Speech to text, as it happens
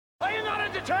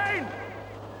entertained?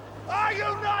 Are you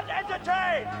not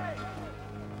entertained?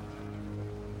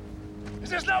 Is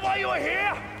this not why you are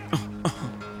here?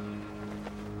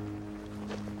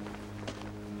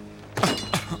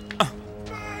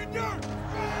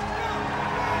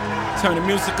 Turn the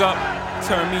music up,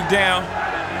 turn me down.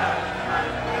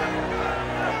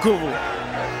 Guru,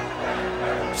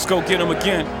 let's go get him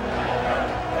again.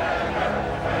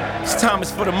 This time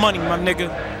is for the money, my nigga.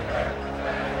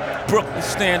 Brooklyn,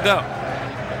 stand up.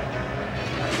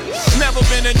 Never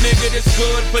been a nigga this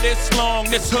good for this long,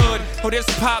 this hood, or this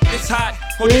pop, this hot,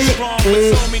 or this strong,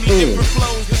 with so many different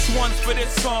flows. This one's for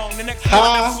this song, the next one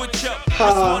I switch up, this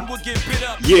one will get bit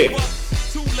up. Yeah.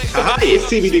 It's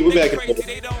TBD. We're back in the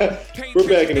building. We're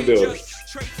back in the building.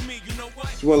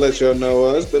 Just want to let y'all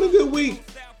know it's been a good week.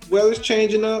 Weather's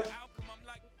changing up.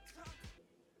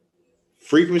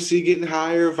 Frequency getting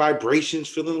higher. Vibrations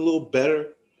feeling a little better.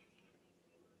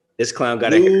 This clown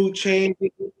got mood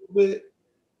changing a little bit.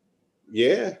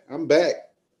 Yeah, I'm back.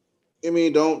 I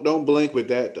mean, don't blink with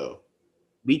that though.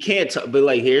 We can't talk, but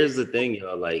like, here's the thing,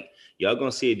 y'all. Like, y'all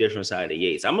gonna see a different side of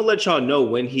Yates. I'm gonna let y'all know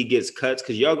when he gets cuts,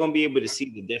 because y'all gonna be able to see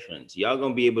the difference. Y'all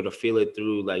gonna be able to feel it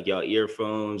through like y'all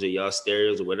earphones or y'all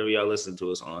stereos or whatever y'all listen to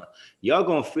us on. Y'all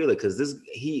gonna feel it, because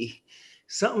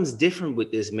something's different with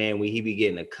this man when he be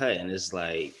getting a cut, and it's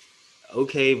like,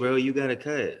 okay, bro, you got a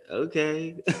cut.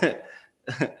 Okay.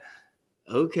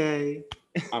 Okay.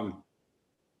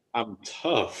 I'm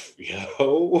tough,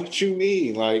 yo. What you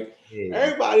mean? Like,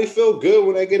 everybody feel good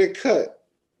when they get a cut.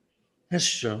 That's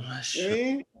true. That's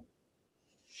true.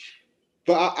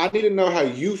 But I need to know how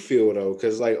you feel though,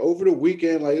 because like over the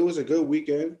weekend, like it was a good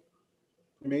weekend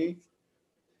for me.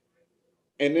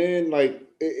 And then like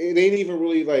it ain't even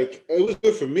really like it was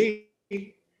good for me.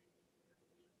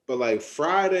 But like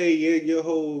Friday, your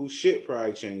whole shit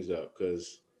probably changed up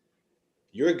because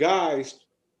your guys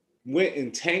went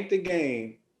and tanked the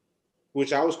game,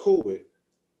 which I was cool with.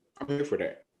 I'm here for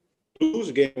that. Lose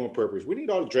a game on purpose. We need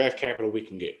all the draft capital we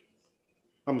can get.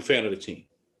 I'm a fan of the team.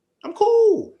 I'm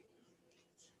cool.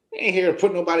 I ain't here to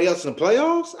put nobody else in the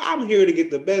playoffs. I'm here to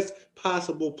get the best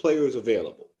possible players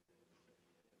available.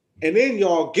 And then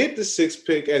y'all get the 6th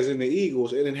pick, as in the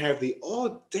Eagles, and then have the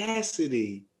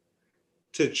audacity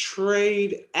to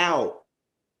trade out.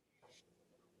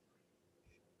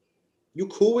 You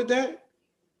cool with that?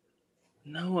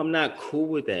 No, I'm not cool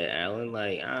with that, Alan.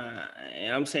 Like,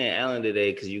 I'm saying Alan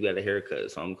today because you got a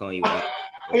haircut, so I'm calling you.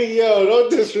 Hey, yo, don't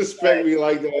disrespect me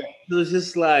like that. It was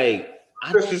just like,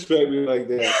 disrespect me like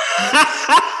that.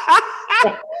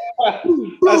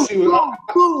 I see what.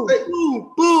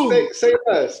 Boom. Say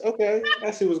less. Okay,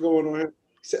 I see what's going on here.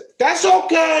 That's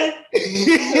okay.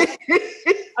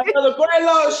 Another great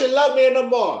Lord should love me no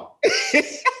more.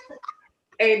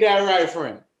 Ain't that right,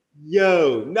 friend?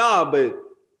 Yo, nah, but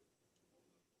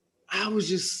I was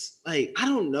just like, I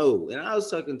don't know. And I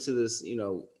was talking to this,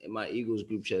 in my Eagles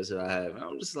group chats that I have. And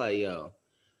I'm just like, yo,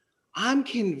 I'm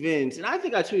convinced, and I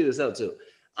think I tweeted this out too.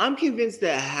 I'm convinced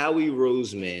that Howie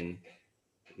Roseman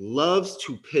loves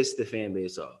to piss the fan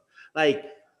base off. Like,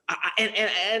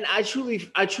 I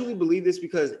truly believe this,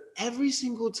 because every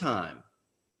single time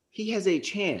he has a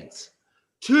chance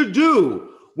to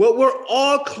do what we're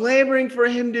all clamoring for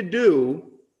him to do,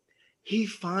 he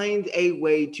finds a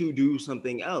way to do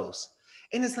something else.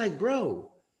 And it's like,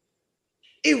 bro,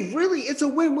 it's a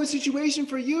win-win situation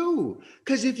for you.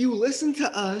 Because if you listen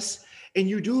to us and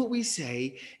you do what we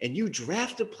say and you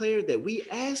draft a player that we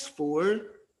asked for,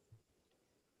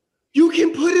 you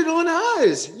can put it on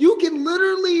us. You can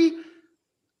literally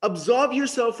absolve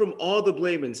yourself from all the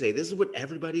blame and say, this is what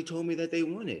everybody told me that they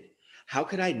wanted. How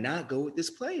could I not go with this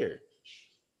player?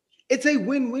 It's a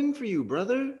win-win for you,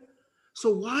 brother. So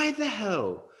why the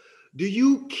hell do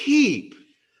you keep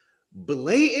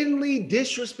blatantly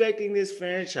disrespecting this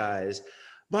franchise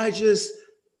by just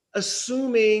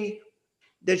assuming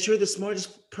that you're the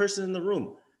smartest person in the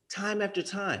room time after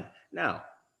time? Now,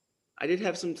 I did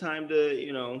have some time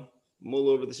to, mull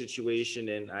over the situation,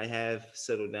 and I have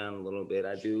settled down a little bit.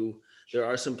 There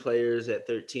are some players at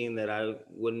 13 that I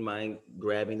wouldn't mind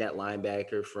grabbing. That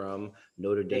linebacker from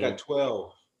Notre Dame. They got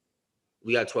 12.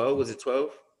 We got 12? Was it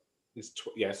 12?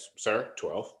 Yes, sir.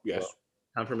 12. Yes. 12.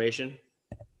 Confirmation?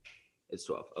 It's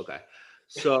 12. Okay.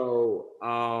 So,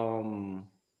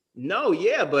 no,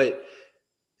 yeah, but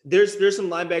there's some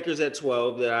linebackers at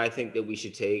 12 that I think that we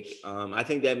should take. I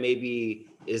think that maybe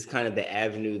is kind of the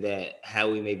avenue that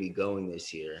Howie may be going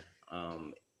this year.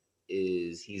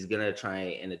 Is he's gonna try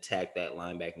and attack that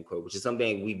linebacking core, which is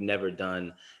something we've never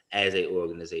done as an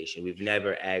organization. We've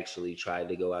never actually tried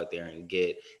to go out there and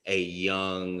get a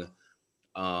young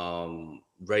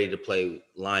ready to play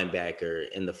linebacker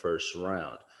in the first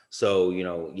round. So,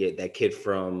 that kid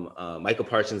from Michael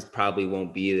Parsons probably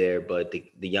won't be there, but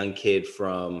the young kid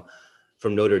from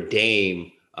Notre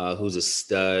Dame, who's a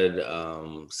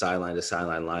stud sideline to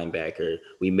sideline linebacker,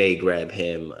 we may grab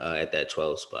him at that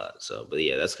 12 spot. So, but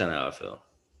yeah, that's kind of how I feel.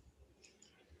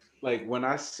 Like when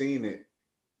I seen it,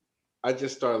 I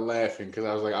just started laughing because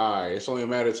I was like, all right, it's only a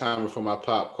matter of time before my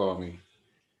pop call me.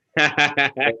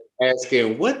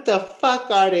 Asking, what the fuck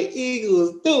are the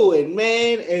Eagles doing,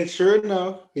 man? And sure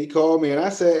enough, he called me and I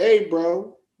said, hey,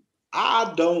 bro,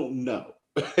 I don't know.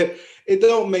 It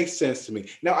don't make sense to me.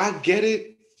 Now, I get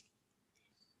it.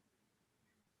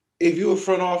 If you're a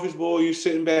front office boy, you're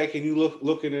sitting back and you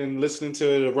looking and listening to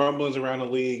the rumblings around the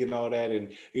league and all that,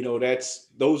 and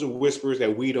those are whispers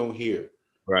that we don't hear.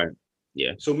 Right.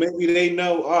 Yeah. So maybe they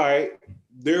know, all right,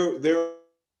 there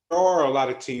are a lot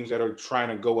of teams that are trying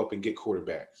to go up and get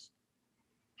quarterbacks,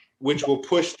 which will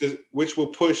push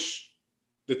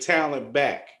the talent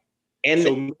back. And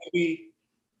so maybe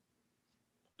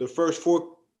the first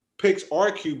 4 picks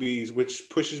are QBs, which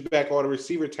pushes back all the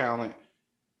receiver talent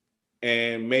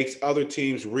and makes other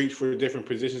teams reach for different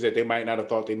positions that they might not have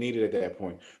thought they needed at that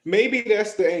point. Maybe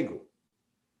that's the angle.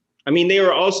 I mean, there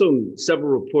were also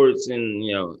several reports, and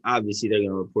obviously they're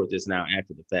going to report this now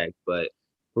after the fact, but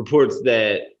reports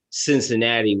that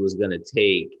Cincinnati was going to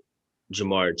take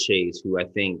Ja'Marr Chase, who I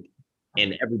think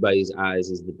in everybody's eyes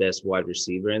is the best wide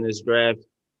receiver in this draft.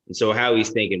 And so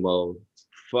Howie's thinking, well,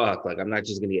 fuck, like I'm not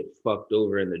just going to get fucked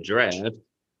over in the draft.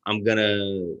 I'm going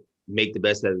to make the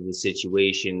best out of the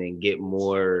situation and get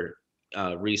more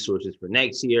resources for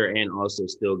next year, and also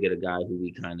still get a guy who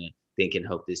we kind of think can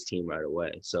help this team right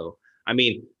away. So, I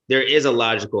mean, there is a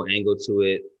logical angle to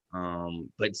it,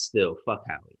 but still, fuck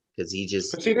Howie, because he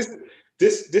just. But see,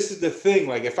 this is the thing.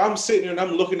 Like, if I'm sitting there and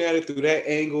I'm looking at it through that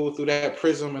angle, through that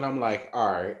prism, and I'm like,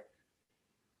 all right,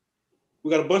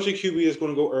 we got a bunch of QB that's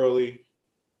going to go early.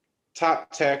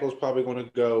 Top tackle's probably going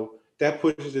to go. That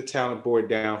pushes the talent board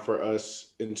down for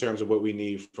us in terms of what we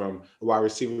need from a wide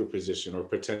receiver position, or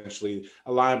potentially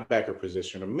a linebacker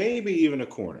position, or maybe even a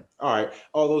corner. All right,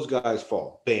 all those guys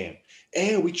fall. Bam.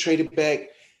 And we traded back.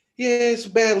 Yeah, it's a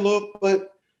bad look,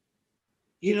 but,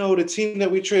 the team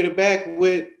that we traded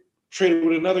with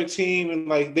another team, and,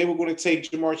 like, they were going to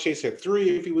take Ja'Marr Chase at 3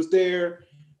 if he was there,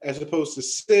 as opposed to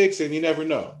 6, and you never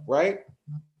know, right?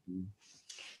 And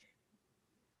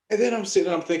then I'm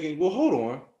thinking, well, hold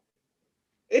on.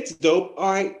 It's dope.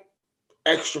 All right.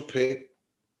 Extra pick,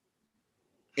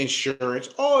 insurance,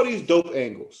 all these dope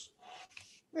angles.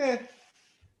 And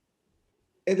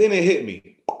then it hit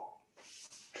me.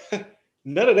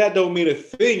 None of that don't mean a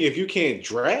thing if you can't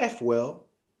draft well.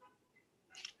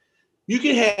 You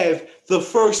can have the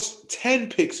first 10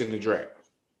 picks in the draft.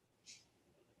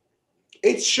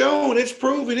 It's shown, it's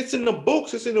proven, it's in the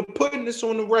books, it's in the pudding, it's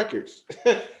on the records.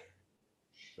 The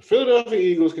Philadelphia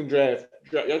Eagles can draft.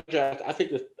 I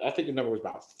think the number was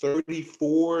about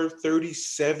 34,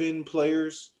 37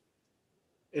 players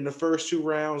in the first 2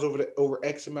 rounds over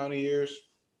X amount of years.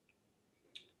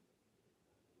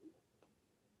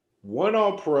 1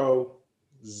 All-Pro,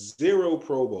 0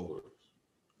 Pro Bowlers.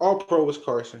 All-Pro was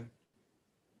Carson.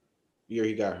 Year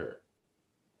he got hurt.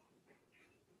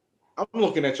 I'm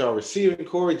looking at y'all receiving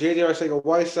core, J.J.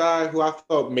 Arcega-Whiteside, who I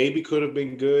thought maybe could have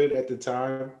been good at the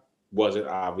time. Wasn't,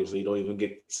 obviously. Don't even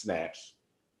get snaps.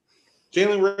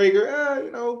 Jalen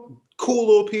Reagor, cool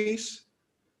little piece.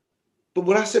 But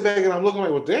when I sit back and I'm looking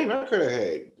like, well, damn, I could have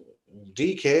had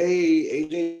DK,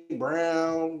 A.J.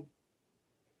 Brown,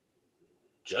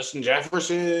 Justin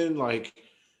Jefferson. Like,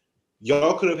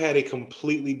 y'all could have had a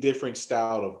completely different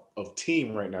style of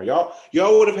team right now.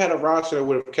 Y'all would have had a roster that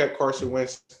would have kept Carson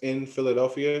Wentz in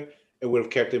Philadelphia and would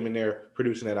have kept him in there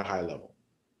producing at a high level.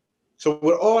 So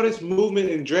with all this movement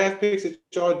and draft picks that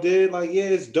y'all did, like, yeah,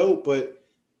 it's dope, but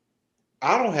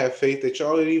I don't have faith that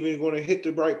y'all ain't even going to hit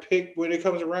the right pick when it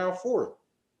comes around for it.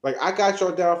 Like, I got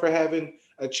y'all down for having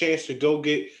a chance to go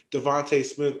get Devontae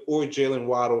Smith or Jalen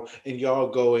Waddle, and y'all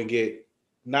go and get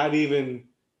not even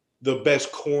the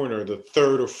best corner, the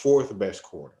 3rd or 4th best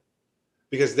corner.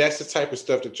 Because that's the type of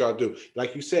stuff that y'all do.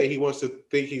 Like you said, he wants to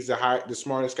think he's the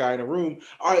smartest guy in the room.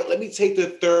 All right, let me take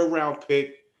the 3rd round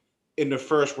pick in the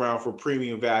 1st round for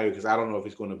premium value because I don't know if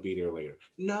he's going to be there later.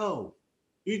 No.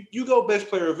 You go best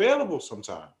player available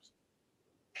sometimes.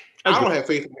 Okay. I don't have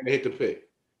faith in him to hit the pick.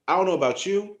 I don't know about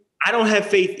you. I don't have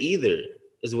faith either.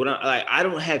 Is what I'm like. I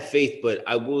don't have faith, but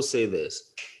I will say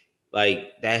this: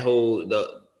 like that whole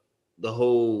the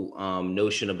whole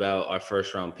notion about our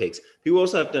 1st round picks. People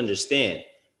also have to understand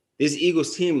this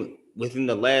Eagles team within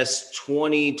the last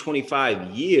 20,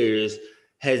 25 years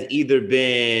has either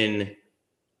been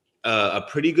a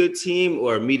pretty good team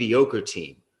or a mediocre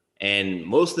team. And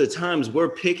most of the times we're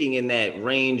picking in that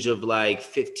range of like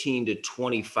 15 to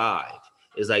 25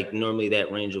 is like normally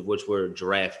that range of which we're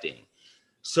drafting.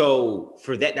 So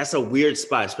for that, that's a weird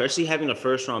spot, especially having a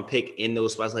first round pick in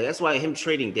those spots. Like that's why him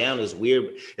trading down is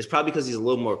weird. It's probably because he's a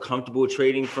little more comfortable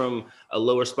trading from a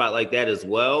lower spot like that as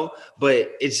well.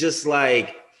 But it's just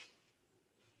like,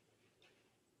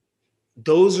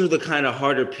 those are the kind of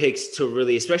harder picks to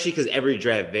really, especially because every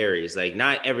draft varies. Like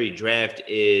not every draft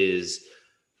is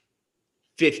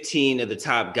 15 of the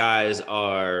top guys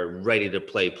are ready to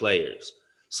play players.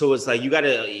 So it's like you got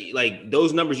to, like,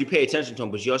 those numbers, you pay attention to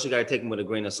them, but you also got to take them with a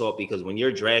grain of salt, because when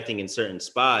you're drafting in certain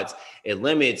spots, it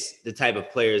limits the type of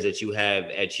players that you have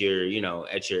at your, you know,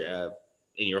 at your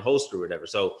in your holster or whatever.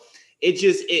 So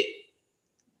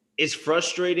it's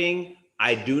frustrating.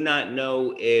 I do not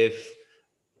know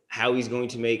how he's going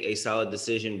to make a solid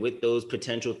decision with those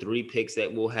potential 3 picks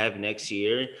that we'll have next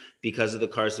year because of the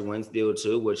Carson Wentz deal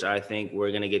too, which I think we're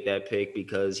going to get that pick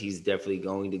because he's definitely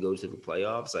going to go to the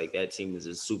playoffs. Like that team is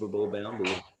a Super Bowl bound, but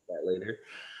we'll get that later.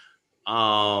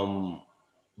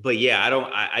 But yeah,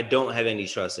 I don't have any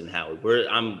trust in Howard.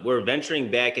 We're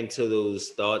venturing back into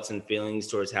those thoughts and feelings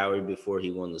towards Howard before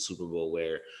he won the Super Bowl,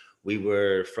 where we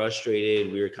were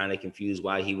frustrated. We were kind of confused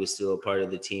why he was still a part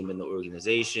of the team and the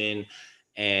organization.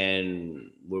 And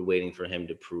we're waiting for him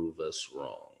to prove us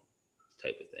wrong,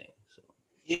 type of thing. So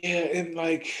yeah, and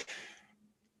like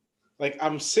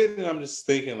I'm sitting, I'm just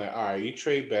thinking, like, all right, you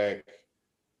trade back,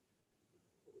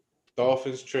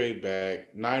 Dolphins trade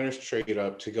back, Niners trade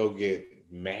up to go get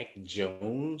Mac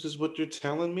Jones, is what you're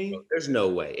telling me? There's no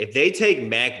way. If they take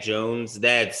Mac Jones,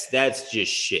 that's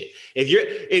just shit.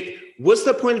 What's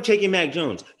the point of taking Mac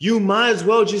Jones? You might as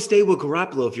well just stay with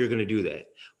Garoppolo if you're gonna do that.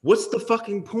 What's the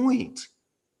fucking point?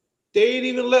 They didn't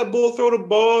even let Bull throw the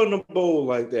ball in the bowl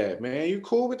like that, man. You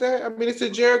cool with that? I mean, it's a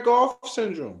Jared Goff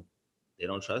syndrome. They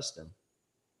don't trust him.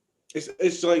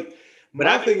 It's like, but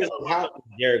I think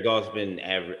Jared Goff's been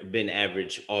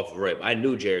average off rip. I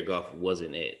knew Jared Goff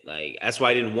wasn't it. Like that's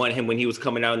why I didn't want him when he was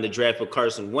coming out in the draft with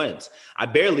Carson Wentz. I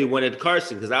barely wanted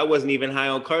Carson because I wasn't even high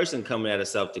on Carson coming out of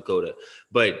South Dakota.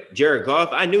 But Jared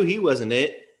Goff, I knew he wasn't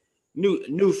it.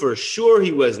 Knew for sure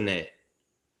he wasn't it.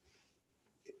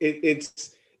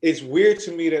 It's weird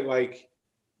to me that like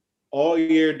all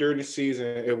year during the season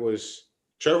it was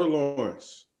Trevor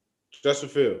Lawrence, Justin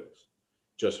Fields,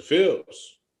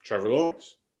 Trevor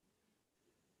Lawrence.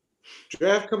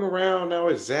 Draft come around now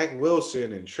it's Zach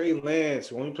Wilson and Trey Lance,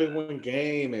 who only played 1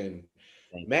 game, and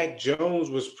Mac Jones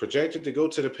was projected to go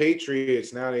to the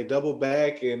Patriots. Now they double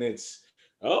back and it's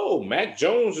Mac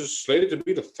Jones is slated to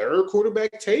be the 3rd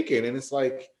quarterback taken, and it's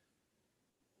like,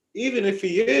 even if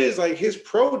he is, like, his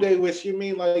pro day, which you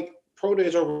mean like pro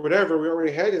days or whatever, we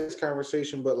already had this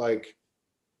conversation, but like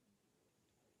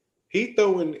he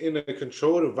throwing in a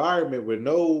controlled environment with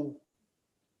no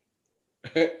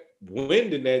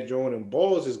wind in that joint and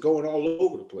balls is going all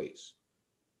over the place.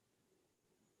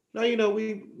 Now,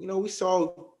 we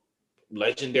saw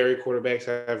legendary quarterbacks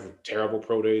have terrible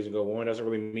pro days and go on. Doesn't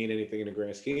really mean anything in the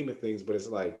grand scheme of things, but it's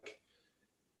like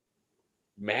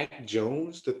Mac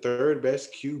Jones, the 3rd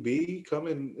best QB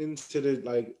coming into the,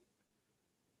 like,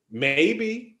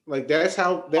 maybe, like, that's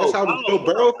how the Joe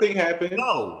Burrow thing happened.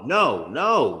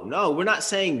 No. We're not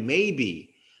saying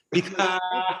maybe. Because,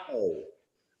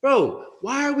 bro,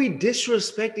 why are we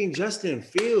disrespecting Justin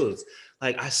Fields?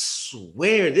 Like, I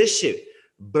swear this shit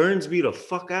burns me the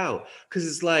fuck out. Because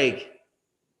it's like,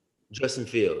 Justin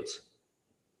Fields,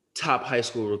 top high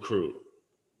school recruit,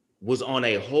 was on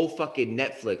a whole fucking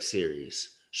Netflix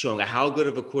series showing how good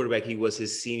of a quarterback he was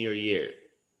his senior year.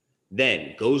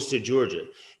 Then goes to Georgia.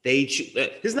 This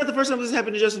is not the first time this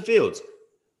happened to Justin Fields.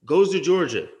 Goes to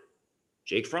Georgia.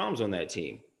 Jake Fromm's on that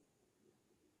team.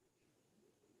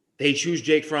 They choose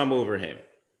Jake Fromm over him.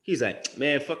 He's like,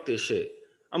 man, fuck this shit.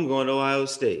 I'm going to Ohio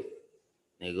State.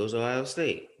 And he goes to Ohio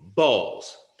State.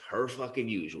 Balls, per fucking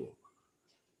usual.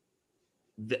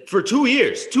 For 2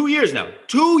 years. 2 years now.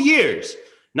 2 years.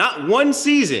 Not 1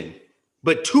 season,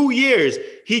 but 2 years,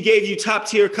 he gave you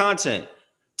top-tier content,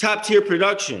 top-tier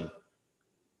production.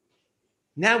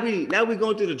 Now we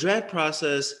going through the draft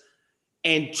process,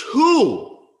 and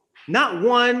 2, not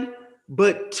 1,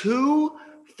 but 2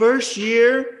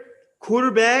 first-year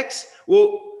quarterbacks.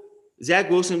 Well, Zach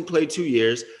Wilson played 2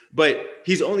 years, but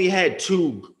he's only had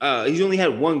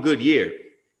 1 good year.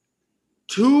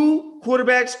 2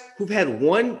 quarterbacks who've had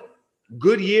 1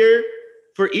 good year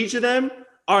for each of them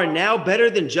are now better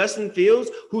than Justin Fields,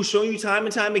 who's shown you time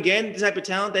and time again the type of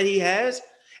talent that he has.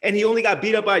 And he only got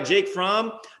beat up by Jake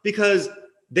Fromm because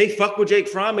they fuck with Jake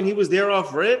Fromm and he was there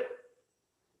off rip,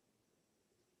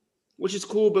 which is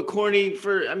cool, but corny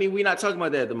we're not talking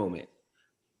about that at the moment.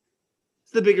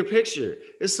 It's the bigger picture.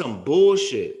 It's some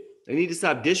bullshit. They need to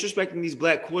stop disrespecting these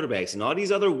black quarterbacks and all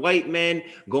these other white men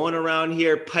going around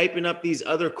here piping up these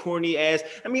other corny ass.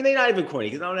 They're not even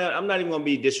corny because I'm not even going to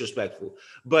be disrespectful,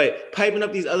 but piping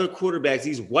up these other quarterbacks,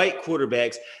 these white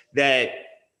quarterbacks that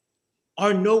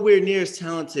are nowhere near as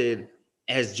talented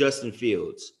as Justin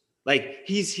Fields. Like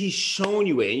he's shown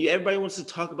you it, and everybody wants to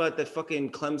talk about that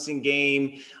fucking Clemson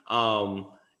game,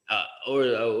 or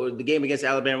the game against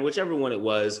Alabama, whichever one it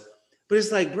was. But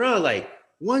it's like, bro, like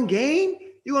one game.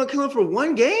 You want to kill him for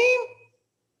one game?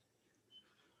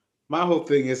 My whole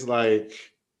thing is like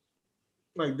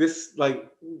this, like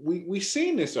we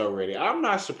seen this already. I'm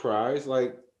not surprised.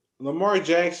 Like Lamar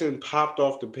Jackson popped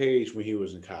off the page when he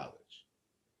was in college.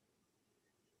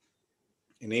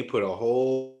 And they put a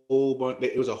whole bunch,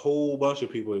 it was a whole bunch of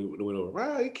people that went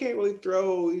over, he can't really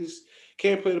throw, he's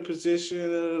can't play the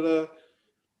position.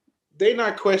 They're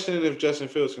not questioning if Justin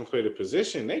Fields can play the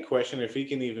position. They question if he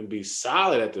can even be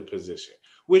solid at the position.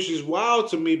 Which is wild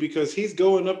to me because he's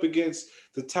going up against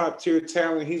the top tier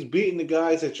talent. He's beating the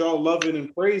guys that y'all loving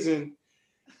and praising.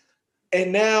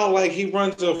 And now, like, he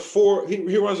runs a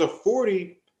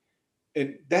 40,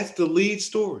 and that's the lead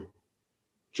story.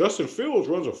 Justin Fields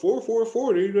runs a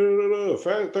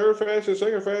 4.40, third fastest,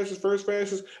 second fastest, first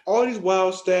fastest, all these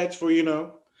wild stats for,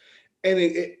 and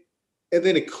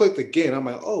then it clicked again. I'm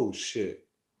like, oh shit.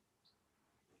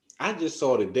 I just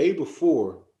saw the day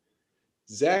before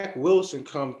Zach Wilson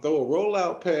come throw a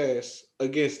rollout pass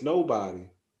against nobody.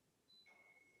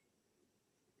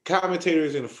 Commentator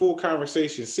is in a full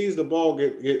conversation, sees the ball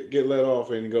get let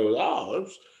off, and goes, "Oh,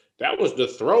 that was the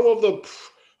throw of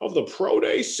the pro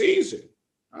day season."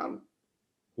 I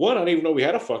didn't even know we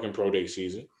had a fucking pro day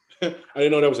season. I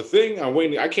didn't know that was a thing.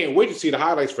 I can't wait to see the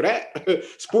highlights for that.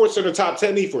 Sports Center top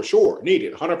 10 need for sure,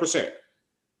 needed 100%.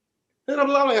 And I'm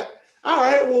like, all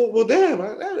right, well, damn,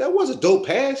 that was a dope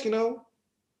pass,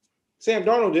 Sam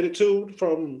Darnold did it too,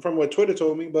 from what Twitter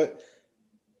told me, but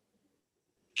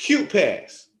cute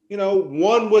pass.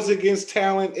 One was against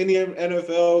talent in the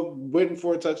NFL, waiting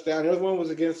for a touchdown. The other one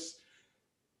was against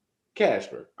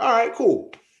Casper. All right,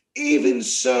 cool. Even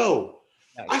so,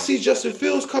 I see Justin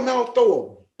Fields come out,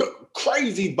 throw a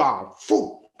crazy bomb.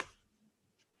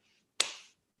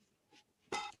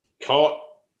 Caught,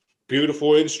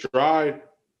 beautiful in stride.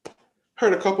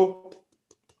 Heard a couple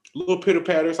little pitter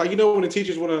patters. Like, when the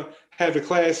teachers want to have the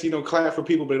class, clap for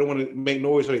people, but they don't want to make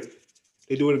noise. So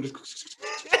they do it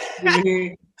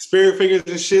in spirit fingers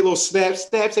and shit, little snaps,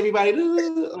 everybody.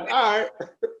 Like, all right.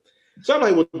 So I'm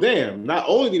like, well, damn, not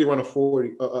only did he run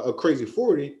a crazy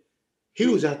 40, he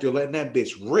was out there letting that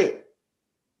bitch rip.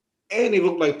 And it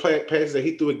looked like passes that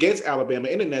he threw against Alabama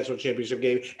in the national championship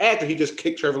game after he just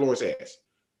kicked Trevor Lawrence's ass.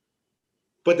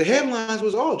 But the headlines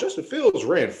was, Justin Fields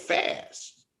ran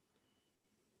fast.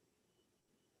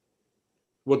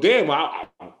 Well, damn, I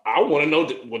want to know,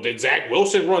 did Zach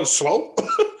Wilson run slow?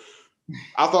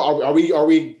 I thought, are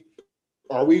we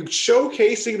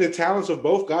showcasing the talents of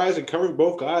both guys and covering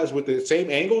both guys with the same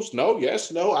angles? No,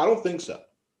 yes, no, I don't think so.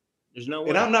 There's no way.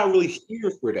 And I'm not really here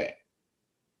for that.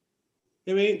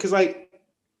 Because like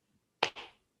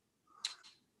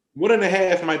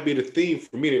 1.5 might be the theme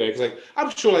for me today. Because I'm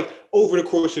sure over the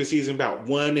course of the season, about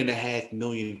 1.5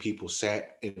 million people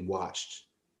sat and watched.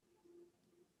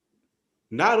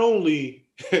 Not only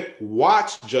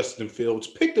watched Justin Fields,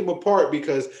 picked him apart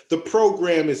because the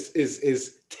program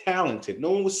is talented.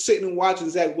 No one was sitting and watching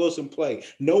Zach Wilson play.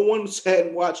 No one sat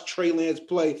and watched Trey Lance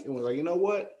play and was like, you know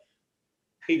what?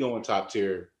 He going top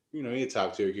tier. He a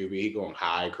top tier QB. He going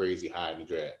crazy high in the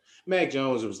draft. Mac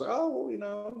Jones was like,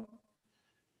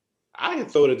 I can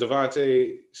throw to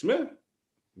Devontae Smith,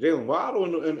 Jalen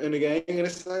Waddle in the game. And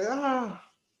it's like,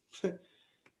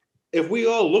 if we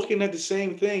all looking at the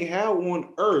same thing, how on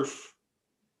earth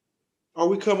are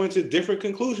we coming to different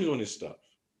conclusions on this stuff?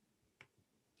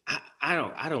 I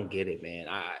don't get it, man.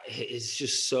 It's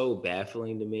just so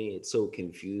baffling to me. It's so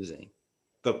confusing.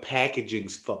 The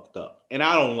packaging's fucked up, and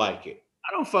I don't like it. I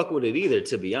don't fuck with it either,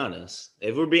 to be honest.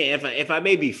 If I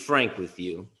may be frank with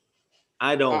you,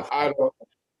 I don't like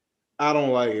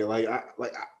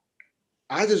it.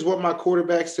 I just want my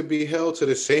quarterbacks to be held to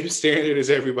the same standard as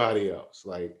everybody else.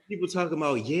 Like, people talking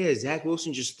about, Zach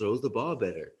Wilson just throws the ball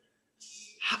better.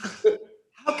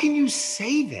 How can you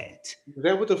say that? Is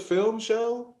that what the film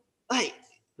show? Like,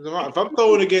 if I'm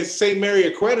throwing against St. Mary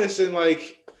Aquinas in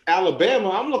Alabama,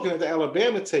 I'm looking at the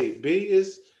Alabama tape.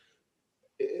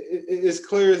 It's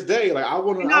clear as day. Like, I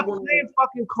want to. You're not playing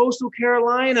fucking Coastal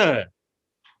Carolina.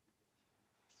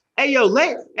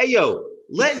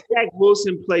 let Zach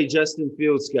Wilson play Justin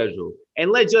Fields' schedule,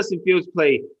 and let Justin Fields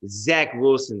play Zach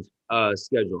Wilson's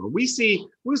schedule. And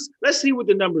let's see what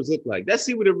the numbers look like. Let's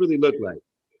see what it really look like.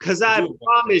 Because I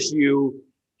promise you,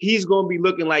 he's gonna be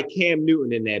looking like Cam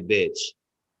Newton in that bitch.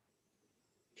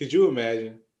 Could you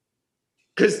imagine?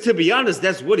 Because to be honest,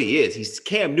 that's what he is. He's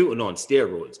Cam Newton on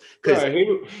steroids. Because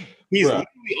he's literally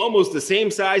almost the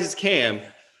same size as Cam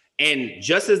and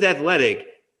just as athletic,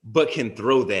 but can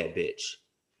throw that bitch.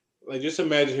 Like, just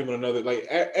imagine him in another, like,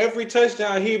 every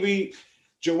touchdown, he be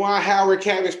Juwan Howard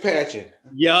cabbage patching.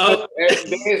 Yup.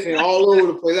 Dancing all over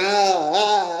the place.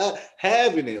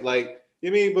 Having it. Like,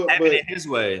 you mean, but having it his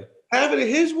way. Having it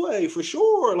his way, for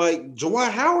sure. Like,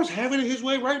 Juwan Howard's having it his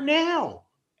way right now.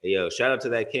 Yo, shout out to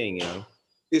that king, yo.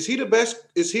 Is he the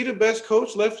best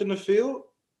coach left in the field?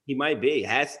 He might be.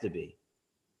 Has to be.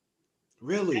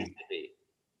 Really? Has to be.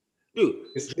 Dude,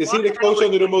 is he the coach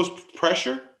under the most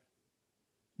pressure?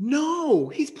 No,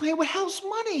 he's playing with house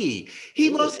money. He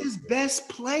lost his best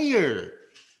player.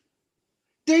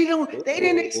 They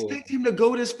didn't expect him to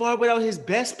go this far without his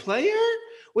best player,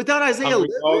 without Isaiah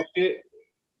Livers.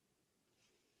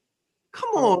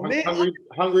 Come on, man.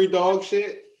 Hungry dog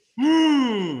shit.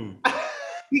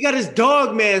 He got his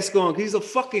dog mask on because he's a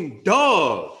fucking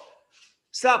dog.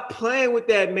 Stop playing with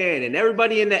that man. And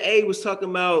everybody in the A was talking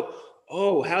about,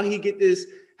 how he get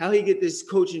this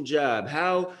coaching job,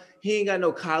 how he ain't got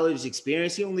no college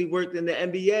experience. He only worked in the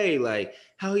NBA. Like,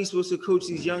 how he's supposed to coach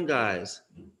these young guys?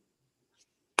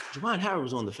 Juwan Howard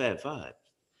was on the Fab Five.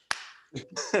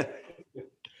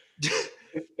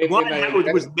 Juwan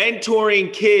Howard was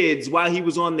mentoring kids while he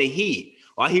was on the Heat,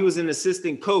 while he was an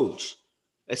assistant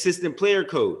player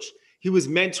coach. He was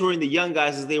mentoring the young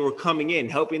guys as they were coming in,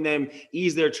 helping them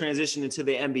ease their transition into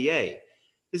the NBA.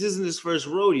 This isn't his first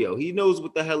rodeo. He knows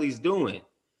what the hell he's doing.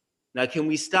 Now, can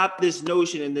we stop this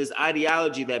notion and this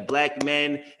ideology that black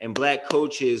men and black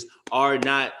coaches are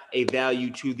not a value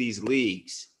to these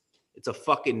leagues? It's a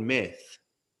fucking myth.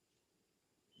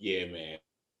 Yeah, man.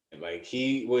 Like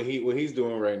what he's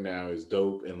doing right now is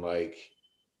dope, and like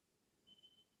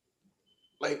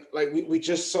we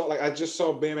just saw, like, I just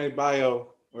saw Bam Adebayo,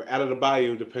 or out of the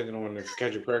bayou, depending on if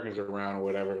Kendrick Perkins are around or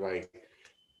whatever, like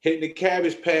hitting the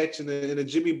cabbage patch in the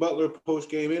Jimmy Butler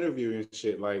post-game interview and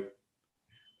shit. Like,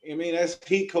 I mean, that's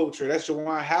Heat culture. That's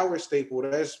Juwan Howard staple.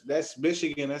 That's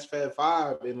Michigan. That's Fab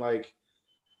Five. And like,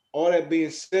 all that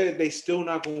being said, they still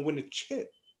not gonna win the chip.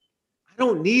 I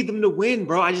don't need them to win,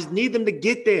 bro. I just need them to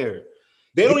get there.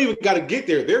 They don't even got to get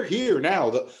there. They're here now.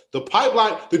 The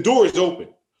pipeline, the door is open.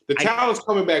 The talent's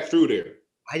coming back through there.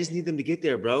 I just need them to get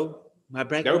there, bro. My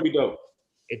bracket. That would be dope.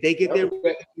 If they get there, that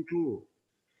would be cool.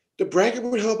 The bracket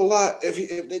would help a lot if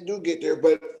they do get there.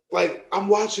 But like, I'm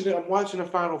watching it. I'm watching the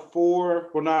Final Four.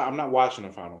 Well, I'm not watching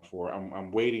the Final Four.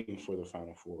 I'm waiting for the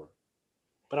Final Four.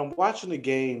 But I'm watching the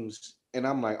games, and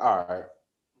I'm like, all right,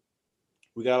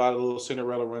 we got a lot of little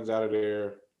Cinderella runs out of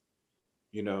there.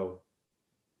 You know,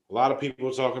 a lot of people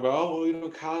are talking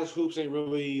about, college hoops ain't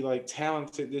really like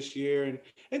talented this year,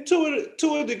 and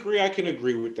to a degree, I can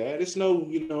agree with that. It's no,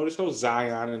 there's no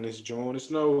Zion in this joint.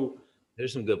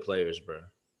 There's some good players, bro.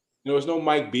 It's no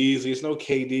Mike Beasley. It's no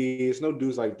KD. It's no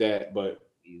dudes like that. But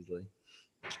Beasley.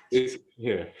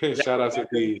 Shout out to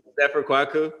Beasley. Is that for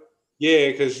Kwaku? Yeah,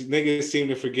 because niggas seem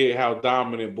to forget how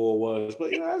dominant Bull was.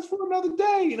 But that's for another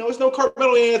day. It's no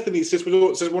Carmelo Anthony since we're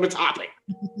on the topic.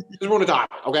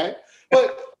 Okay?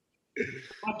 But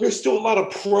there's still a lot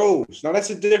of pros. Now that's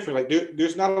a different. Like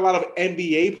there's not a lot of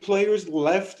NBA players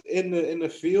left in the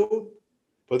field,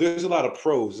 but there's a lot of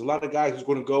pros. A lot of guys who's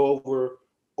going to go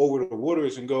over the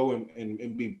waters and go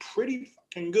and be pretty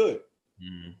fucking good.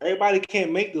 Mm. Everybody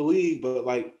can't make the league, but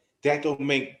like that don't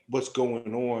make what's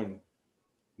going on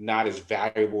not as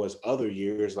valuable as other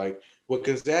years. Like what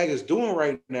Gonzaga is doing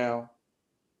right now,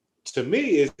 to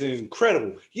me, is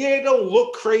incredible. Yeah, it don't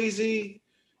look crazy.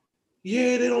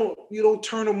 Yeah, you don't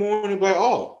turn them on and be like,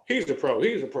 oh, he's a pro.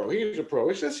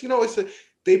 It's just,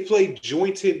 they play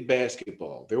jointed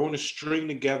basketball. They're on a string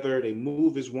together. They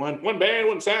move as one band,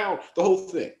 one sound, the whole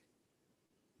thing.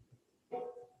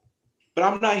 But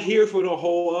I'm not here for the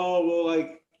whole,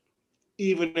 like,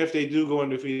 even if they do go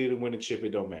undefeated and win the chip, it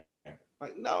don't matter.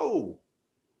 Like, no.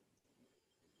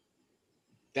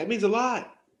 That means a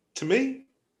lot to me.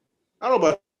 I don't know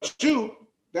about you.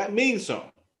 That means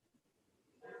something.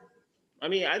 I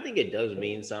mean, I think it does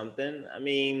mean something. I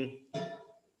mean,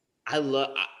 I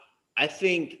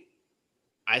think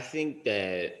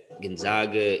that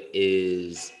Gonzaga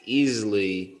is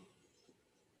easily,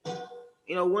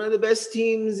 one of the best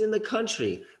teams in the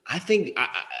country. I think,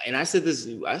 and I said this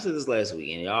last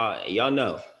week, and y'all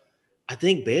know, I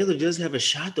think Baylor does have a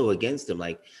shot though against them.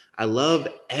 Like, I love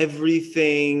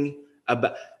everything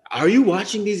about. Are you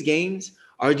watching these games?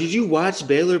 Or did you watch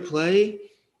Baylor play?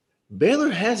 Baylor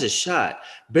has a shot.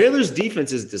 Baylor's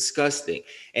defense is disgusting.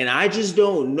 And I just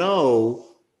don't know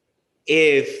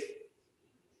if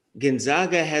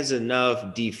Gonzaga has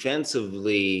enough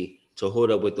defensively to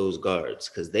hold up with those guards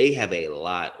because they have a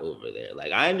lot over there.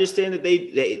 Like, I understand that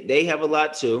they have a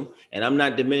lot too, and I'm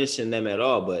not diminishing them at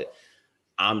all, but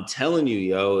I'm telling you,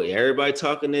 yo, everybody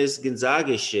talking this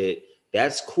Gonzaga shit,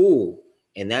 that's cool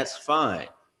and that's fine.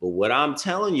 But what I'm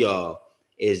telling y'all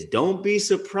is don't be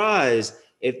surprised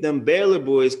if them Baylor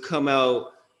boys come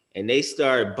out and they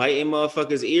start biting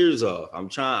motherfuckers' ears off.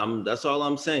 That's all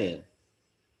I'm saying.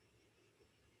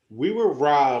 We were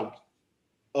robbed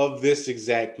of this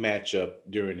exact matchup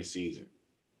during the season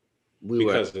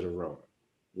because of the Rona.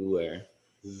 We were.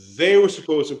 They were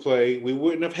supposed to play. We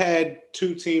wouldn't have had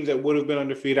two teams that would have been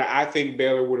undefeated. I think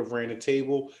Baylor would have ran the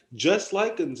table just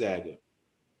like Gonzaga.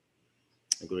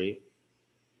 Agreed.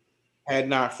 Had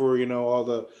not for,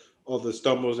 all the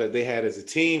stumbles that they had as a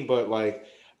team, but like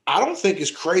I don't think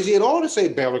it's crazy at all to say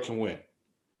Baylor can win.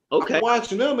 Okay. I'm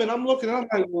watching them and I'm looking at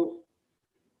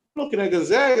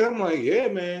Gonzaga, I'm like, yeah,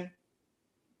 man.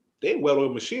 They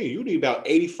well-oiled machine. You need about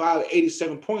 85,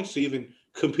 87 points to even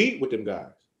compete with them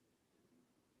guys.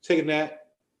 Take a nap,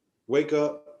 wake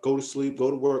up, go to sleep,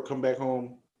 go to work, come back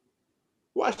home.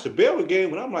 Watch the Baylor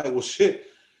game, and I'm like, well, shit,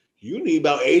 you need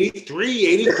about 83,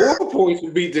 84 points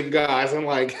to beat them guys. I'm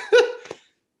like,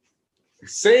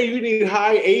 saying you need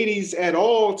high 80s at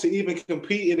all to even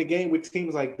compete in a game with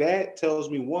teams like that tells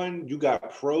me, one, you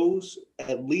got pros,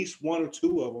 at least one or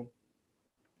two of them,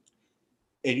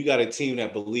 and you got a team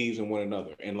that believes in one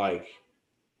another. And, like,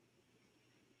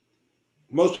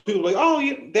 most people are like, oh,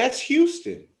 yeah, that's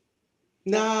Houston.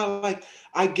 Nah, like,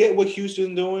 I get what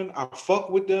Houston's doing. I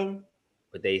fuck with them.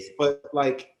 But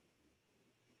like,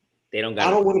 they don't got.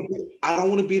 I don't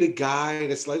want to be the guy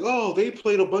that's like, oh, they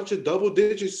played a bunch of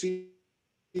double-digit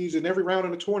seeds in every round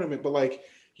in the tournament. But like,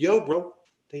 yo, bro,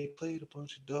 they played a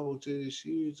bunch of double-digit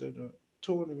seeds in the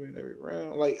tournament every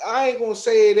round. Like, I ain't gonna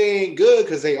say they ain't good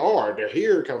because they are. They're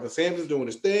here. Calvin Sampson's doing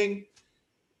his thing.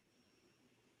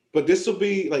 But this will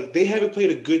be like they haven't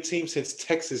played a good team since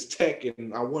Texas Tech,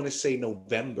 and I want to say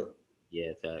November.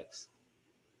 Yeah, facts.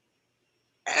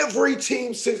 Every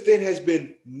team since then has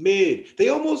been mid. They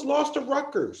almost lost to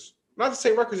Rutgers. Not to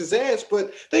say Rutgers is ass,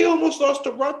 but they almost lost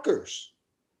to Rutgers.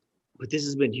 But this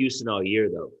has been Houston all year,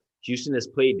 though. Houston has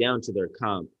played down to their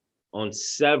comp on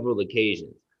several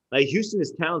occasions. Like, Houston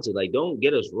is talented. Like, don't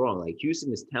get us wrong. Like,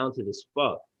 Houston is talented as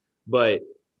fuck. But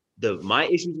my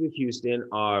issues with Houston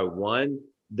are, one,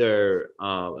 they're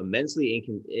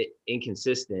immensely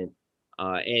inconsistent,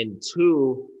 and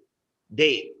two,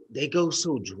 they go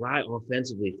so dry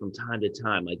offensively from time to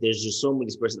time. Like, there's just so many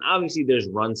spurts. And obviously, there's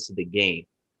runs to the game,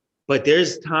 but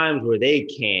there's times where they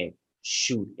can't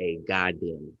shoot a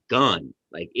goddamn gun.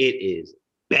 Like, it is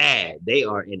bad. They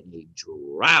are in a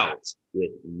drought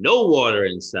with no water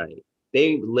in sight.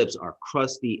 Their lips are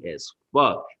crusty as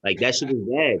fuck. Like, that shit is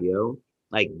bad, yo.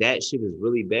 Like, that shit is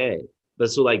really bad. But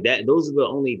so, like, those are the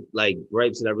only, like,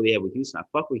 gripes that I really have with Houston. I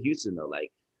fuck with Houston, though.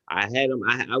 Like, I had them.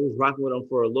 I was rocking with them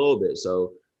for a little bit.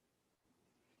 So,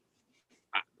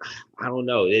 I don't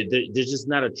know. They're just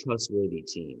not a trustworthy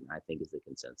team, I think, is the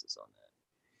consensus on that.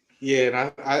 Yeah,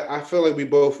 and I feel like we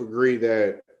both agree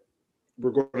that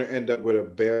we're going to end up with a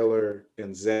Baylor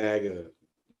Gonzaga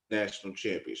national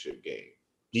championship game.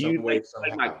 Do you like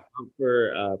my comp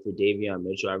for Davion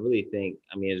Mitchell? I really think,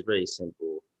 I mean, it's very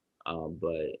simple,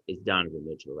 but it's Donovan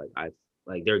Mitchell.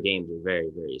 Like their games are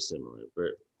very, very similar.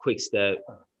 Quick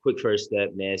first step,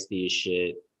 nasty as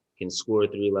shit, can score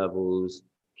 3 levels,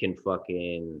 can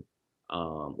fucking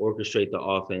orchestrate the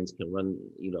offense, can run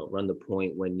the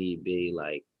point when need be,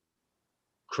 like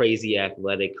crazy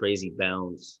athletic, crazy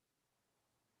bounce.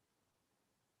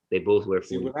 They both wear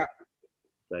 40. I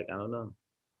don't know.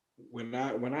 When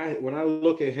I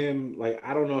look at him, like,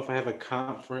 I don't know if I have a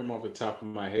comp for him off the top of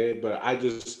my head, but I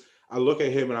look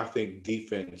at him and I think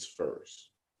defense first,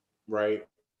 right?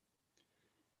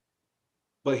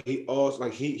 But he also,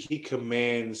 like, he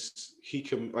reminds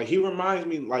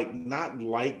me, like, not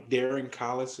like Darren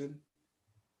Collison,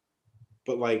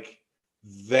 but like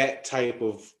that type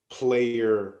of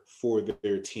player for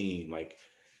their team, like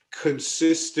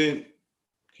consistent.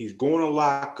 He's going to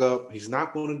lock up. He's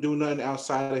not going to do nothing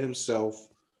outside of himself,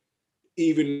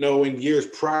 even though in years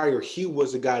prior, he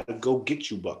was the guy to go get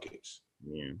you buckets.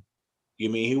 Yeah. You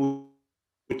mean he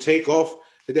would take off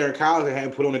the Darren Collison hat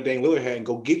and put on the Dame Lillard hat and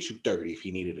go get you 30 if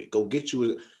he needed it. Go get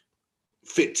you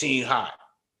 15 hot.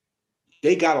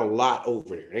 they got a lot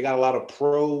over there. They got a lot of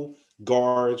pro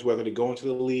guards, whether they're going to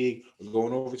the league or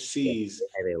going overseas.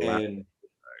 And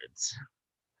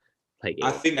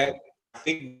I think that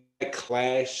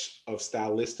clash of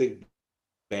stylistic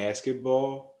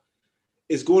basketball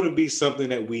is going to be something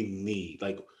that we need.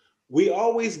 Like, we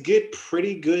always get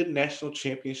pretty good national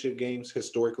championship games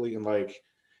historically, and like,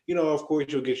 of course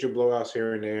you'll get your blowouts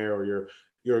here and there, or your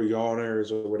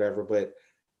yawners or whatever. But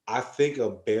I think a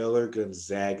Baylor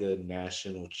Gonzaga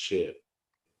national chip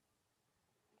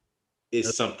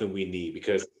is something we need,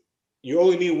 because you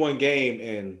only need one game.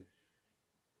 And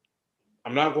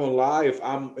I'm not gonna lie,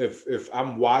 if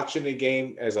I'm watching the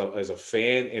game as a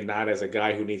fan and not as a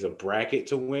guy who needs a bracket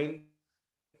to win,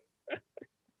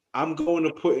 I'm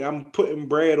putting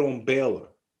bread on Baylor.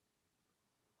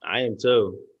 I am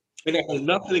too. And it has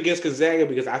nothing against Gonzaga,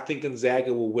 because I think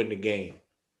Gonzaga will win the game.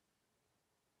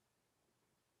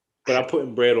 But I'm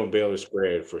putting bread on Baylor's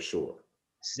spread for sure.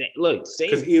 Look,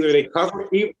 because either they cover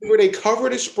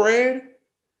the spread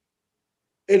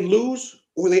and lose,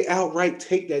 or they outright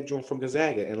take that joint from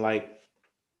Gonzaga. And like,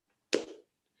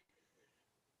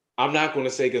 I'm not going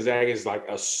to say Gonzaga is like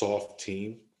a soft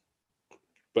team,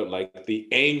 but like the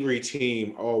angry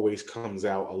team always comes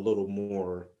out a little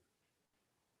more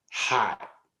hot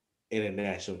in a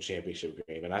national championship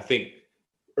game. And I think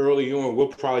early on we'll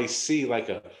probably see like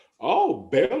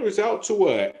Baylor's out to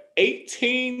a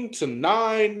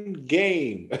 18-9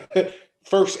 game.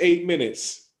 First 8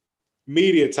 minutes,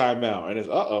 media timeout, and it's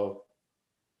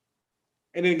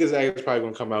and then Gonzaga's probably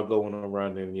gonna come out, go on a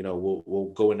run, and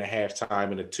we'll go into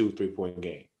halftime in a 2-3 point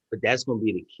game. But that's gonna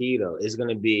be the key, though. It's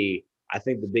gonna be, I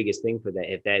think, the biggest thing for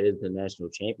that, if that is the national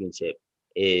championship,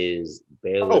 is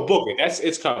Baylor. Oh, book it.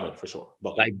 It's coming for sure.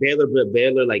 Like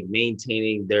Baylor, like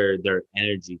maintaining their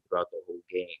energy throughout the whole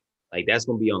game. Like, that's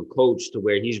gonna be on coach, to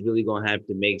where he's really gonna have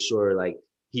to make sure, like,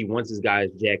 he wants his guys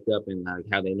jacked up and like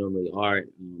how they normally are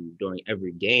during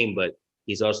every game, but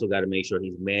he's also got to make sure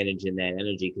he's managing that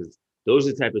energy, because those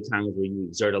are the type of times where you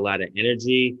exert a lot of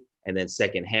energy, and then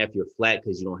second half you're flat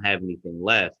because you don't have anything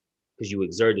left, because you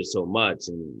exerted so much,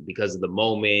 and because of the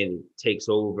moment it takes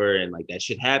over, and like that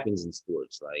shit happens in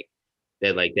sports, like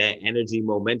that energy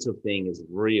momentum thing is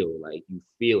real. Like, you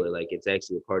feel it, like it's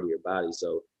actually a part of your body.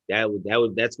 So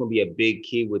that's gonna be a big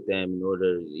key with them in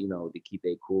order, to keep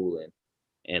it cool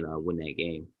and win that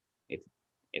game, if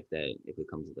it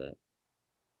comes to that.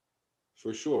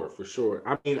 For sure.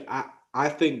 I mean, I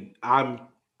think I'm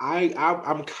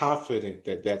confident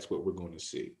that that's what we're going to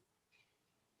see.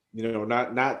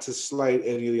 Not to slight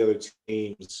any of the other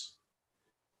teams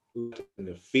in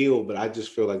the field, but I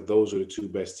just feel like those are the two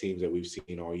best teams that we've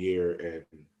seen all year, and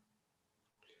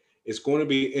it's going to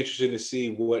be interesting to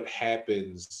see what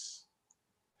happens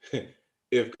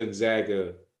if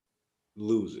Gonzaga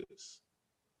loses.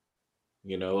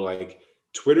 Like,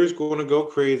 Twitter's going to go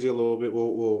crazy a little bit.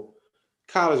 Well,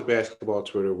 college basketball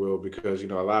Twitter will, because, a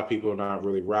lot of people are not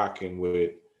really rocking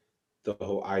with the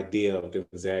whole idea of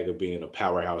Gonzaga being a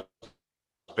powerhouse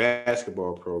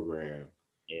basketball program.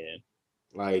 Yeah.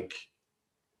 Like,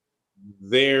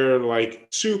 they're like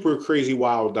super crazy,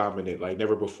 wild, dominant, like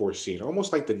never before seen,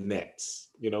 almost like the Nets,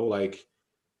 like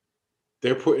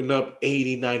they're putting up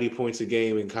 80, 90 points a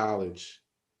game in college.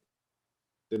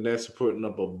 The Nets are putting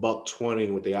up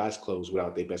 $120 with their eyes closed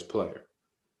without their best player,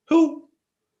 who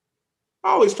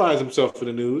always finds himself in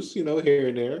the news, here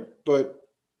and there. But,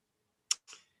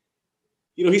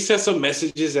 he sent some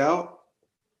messages out.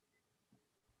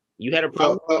 You had a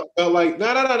problem? Felt like,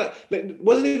 no. It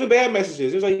wasn't even bad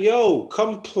messages. It was like, yo,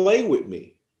 come play with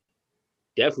me.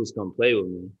 Definitely come play with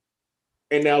me.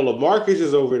 And now LaMarcus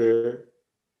is over there,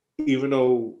 even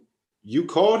though you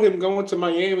called him going to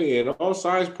Miami, and all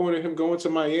signs pointed him going to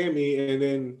Miami, and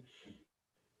then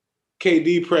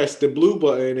KD pressed the blue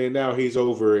button, and now he's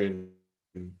over in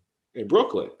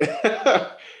Brooklyn,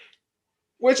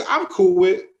 which I'm cool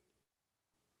with.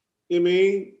 I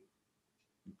mean,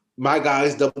 my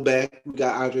guys double back. We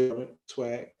got Andre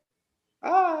swag.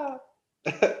 But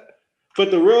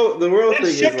the real thing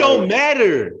is, shit don't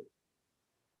matter.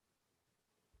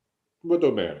 What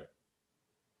don't matter?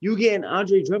 You getting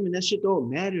Andre Drummond, that shit don't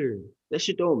matter. That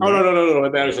shit don't matter. Oh, no.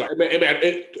 It matters a lot.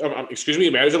 Excuse me,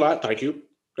 it matters a lot. Thank you.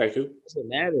 It doesn't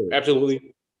matter.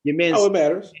 Absolutely. It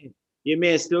matters. Your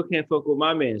man still can't fuck with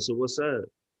my man, so what's up?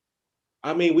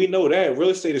 I mean, we know that. Real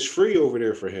estate is free over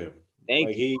there for him.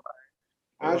 Thank you.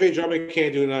 Andre Drummond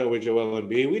can't do nothing with Joel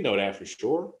Embiid. We know that for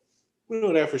sure.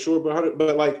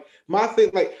 But like, my thing,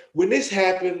 like, when this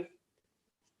happened,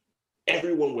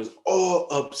 everyone was all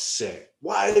upset.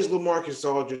 Why is LaMarcus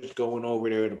Aldridge going over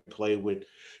there to play with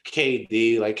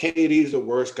KD? Like, KD's the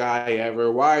worst guy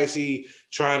ever. Why is he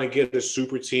trying to get a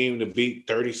super team to beat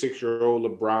 36-year-old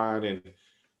LeBron? And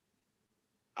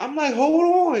I'm like,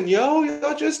 hold on, yo.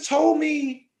 Y'all just told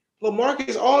me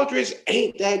LaMarcus Aldridge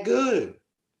ain't that good.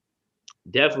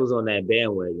 Def was on that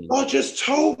bandwagon. Y'all just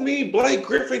told me Blake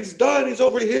Griffin's done. He's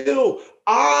over the hill.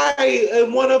 I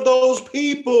am one of those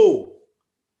people.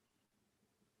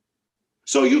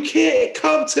 So you can't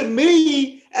come to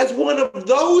me as one of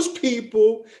those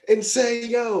people and say,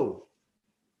 yo,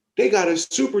 they got a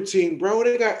super team, bro.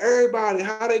 They got everybody.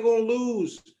 How they going to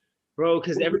lose? Bro,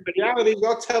 because everybody... reality,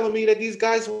 y'all telling me that these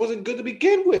guys wasn't good to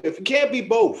begin with. It can't be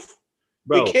both.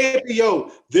 Bro. It can't be,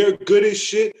 yo, they're good as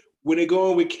shit when they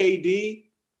go in with KD,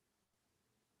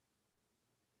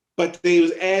 but they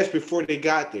was ass before they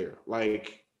got there.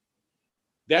 Like,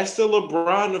 that's the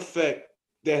LeBron effect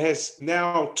that has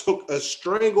now took a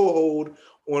stranglehold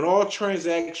on all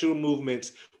transactional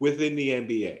movements within the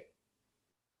NBA.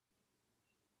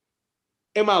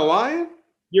 Am I lying?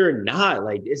 You're not.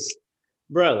 Like, it's,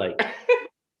 bro, like,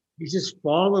 you just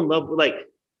fall in love with, like,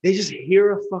 they just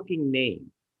hear a fucking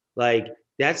name. Like,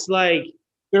 that's like...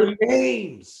 Their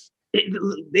names.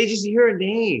 They just hear a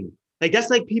name. Like, that's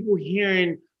like people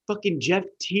hearing fucking Jeff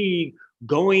Teague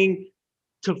going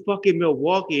to fucking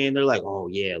Milwaukee and they're like, oh,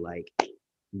 yeah, like,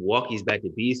 Milwaukee's about to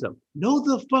be something. No,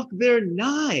 the fuck they're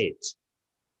not.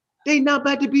 They not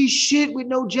about to be shit with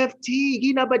no Jeff Teague.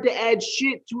 He not about to add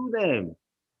shit to them.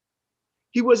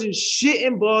 He wasn't shit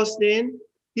in Boston.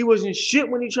 He wasn't shit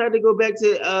when he tried to go back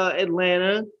to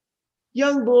Atlanta.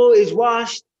 Young Bull is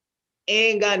washed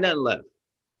and got nothing left.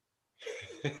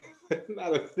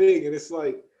 Not a thing. And it's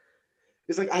like,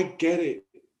 I get it.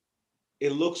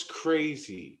 It looks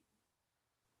crazy.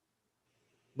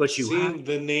 But you seeing have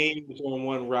the names on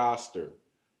one roster.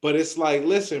 But it's like,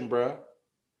 listen, bro.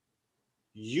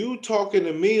 You talking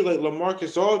to me like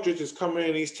LaMarcus Aldridge is coming in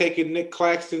and he's taking Nick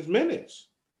Claxton's minutes.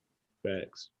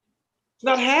 Facts. It's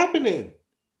not happening.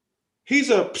 He's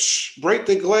a break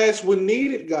the glass when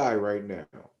needed guy right now.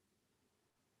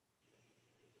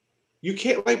 You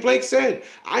can't, like Blake said,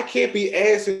 I can't be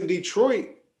ass in Detroit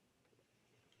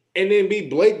and then be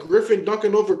Blake Griffin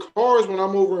dunking over cars when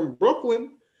I'm over in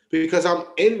Brooklyn because I'm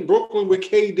in Brooklyn with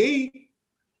KD.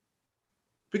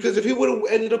 Because if he would have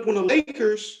ended up on the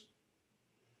Lakers,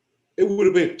 it would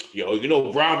have been, yo, you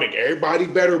know, Bron, make everybody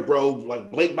better, bro. Like,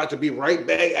 Blake about to be right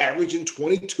back, averaging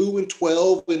 22 and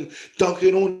 12 and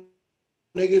dunking on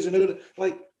niggas. And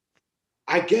like,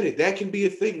 I get it. That can be a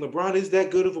thing. LeBron is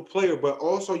that good of a player, but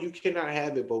also you cannot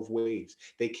have it both ways.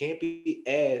 They can't be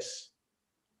ass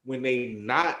when they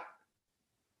not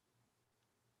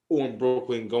on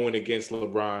Brooklyn going against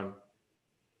LeBron,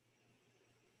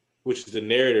 which is the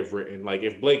narrative written. Like,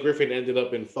 if Blake Griffin ended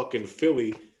up in fucking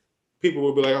Philly, people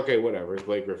would be like, okay, whatever, it's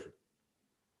Blake Griffin.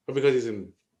 But because he's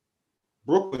in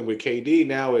Brooklyn with KD,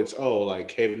 now it's, like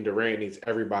Kevin Durant needs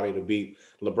everybody to beat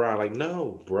LeBron. Like,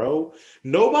 no, bro.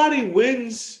 Nobody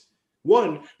wins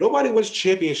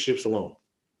championships alone.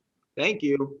 Thank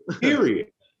you. Period.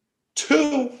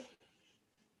 2,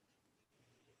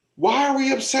 why are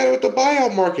we upset with the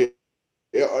buyout market?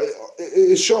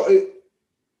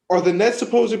 Are the Nets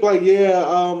supposed to be like,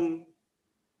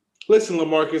 listen,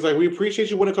 LaMarcus, like, we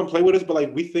appreciate you want to come play with us, but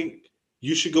like, we think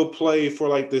you should go play for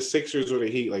like the Sixers or the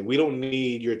Heat. Like, we don't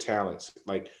need your talents.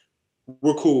 Like,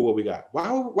 we're cool with what we got.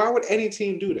 Why would any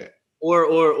team do that?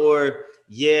 Or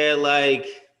yeah, like,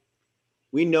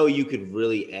 we know you could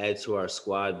really add to our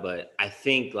squad, but I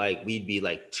think like we'd be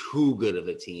like too good of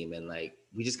a team, and like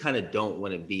we just kind of don't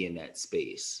want to be in that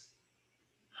space.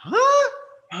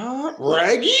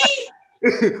 Raggy?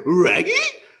 Raggy?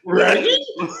 Raggy?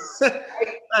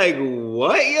 Like,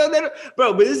 what? Yo,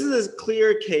 bro, but this is a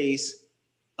clear case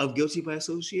of guilty by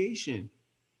association.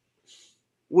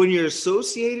 When you're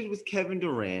associated with Kevin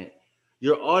Durant,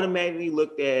 you're automatically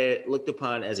looked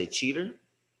upon as a cheater,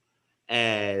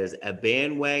 as a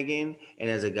bandwagon, and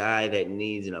as a guy that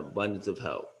needs an abundance of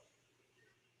help.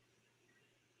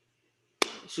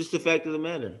 It's just the fact of the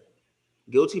matter.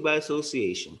 Guilty by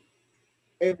association.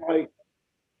 And like,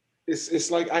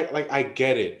 it's like I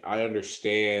get it. I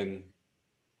understand.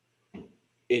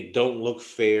 It don't look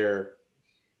fair.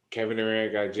 Kevin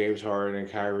Durant got James Harden and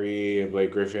Kyrie and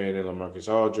Blake Griffin and LaMarcus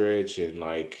Aldridge, and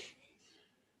like,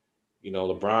 you know,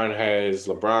 LeBron has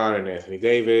LeBron and Anthony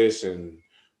Davis and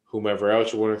whomever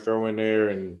else you want to throw in there.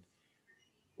 And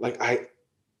like, I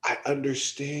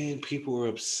understand people are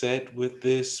upset with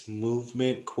this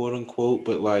movement, quote unquote,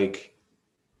 but like,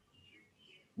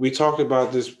 we talked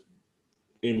about this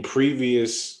in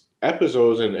previous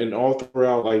episodes and all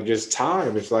throughout like just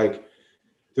time. It's like,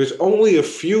 There's only a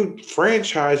few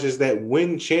franchises that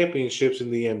win championships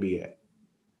in the NBA.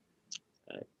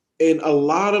 And a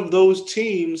lot of those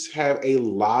teams have a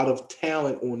lot of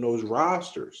talent on those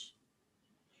rosters.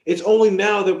 It's only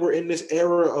now that we're in this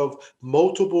era of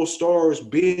multiple stars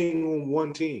being on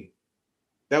one team.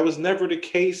 That was never the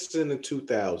case in the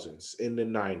 2000s, in the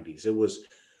 90s. It was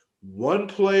one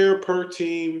player per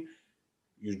team.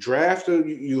 You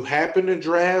happen to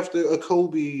draft a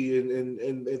Kobe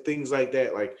and things like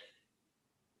that. Like,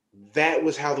 that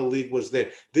was how the league was then.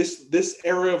 This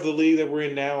era of the league that we're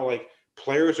in now, like,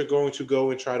 players are going to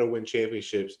go and try to win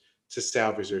championships to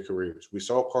salvage their careers. We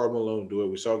saw Karl Malone do it.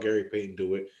 We saw Gary Payton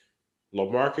do it.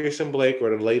 LaMarcus and Blake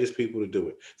are the latest people to do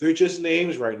it. They're just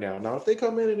names right now. Now, if they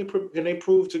come in and they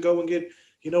prove to go and get,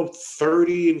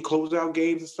 30 and close out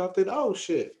games and stuff, then, oh,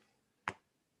 shit.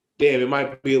 Damn, it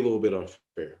might be a little bit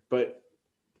unfair. But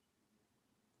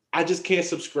I just can't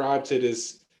subscribe to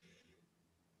this,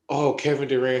 Kevin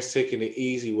Durant's taking the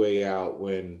easy way out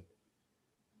when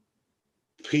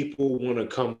people want to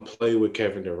come play with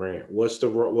Kevin Durant. What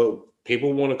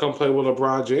people want to come play with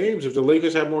LeBron James? If the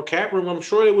Lakers had more cap room, I'm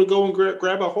sure they would go and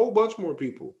grab a whole bunch more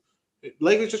people.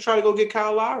 Lakers just try to go get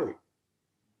Kyle Lowry.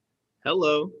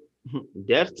 Hello,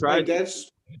 Def tried.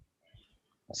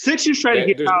 Sixers tried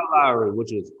to get Kyle Lowry,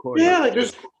 which was Corey. Yeah,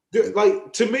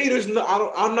 to me, there's no.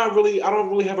 I don't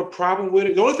really have a problem with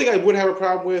it. The only thing I would have a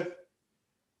problem with,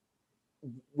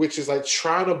 which is like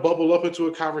trying to bubble up into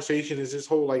a conversation, is this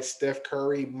whole like Steph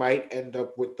Curry might end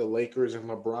up with the Lakers and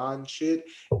LeBron shit.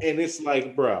 And it's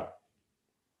like, bro,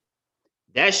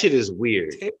 that shit is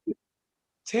weird.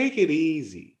 Take it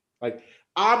easy. Like,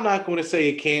 I'm not going to say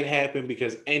it can't happen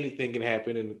because anything can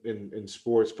happen in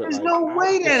sports. But there's no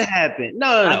way that happened.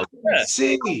 No.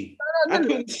 I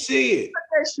couldn't see it. Cut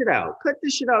that shit out. Cut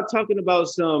this shit out talking about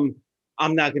some,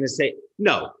 I'm not going to say.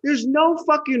 No, there's no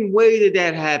fucking way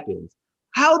that happens.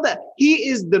 He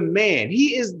is the man.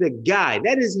 He is the guy.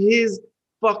 That is his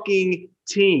fucking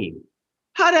team.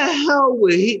 How the hell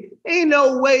would he? Ain't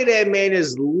no way that man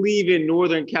is leaving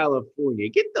Northern California.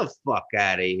 Get the fuck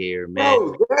out of here, man.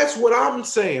 Bro, that's what I'm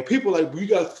saying. People are like, we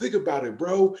got to think about it,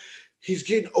 bro. He's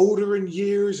getting older in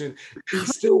years and he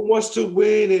still wants to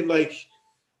win. And like,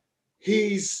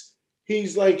 he's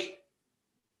like,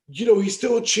 he's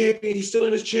still a champion. He's still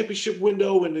in his championship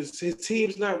window and his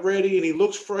team's not ready and he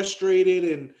looks frustrated.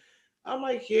 And I'm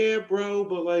like, yeah, bro,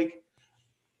 but like,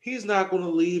 he's not going to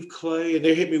leave Clay. And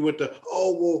they hit me with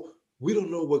we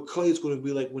don't know what Clay's going to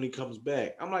be like when he comes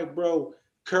back. I'm like, bro,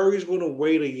 Curry's going to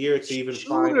wait a year to even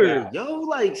find out. Yo,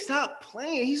 like, stop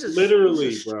playing. He's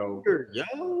literally, bro.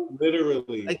 Yo.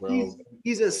 Literally, like, bro.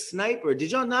 He's a sniper.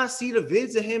 Did y'all not see the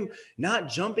vids of him not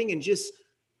jumping and just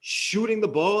shooting the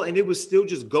ball and it was still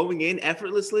just going in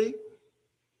effortlessly?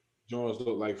 Jones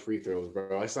look like free throws,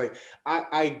 bro. It's like,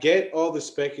 I get all the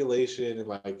speculation and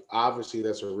like, obviously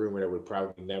that's a rumor that would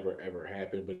probably never ever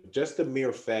happen, but just the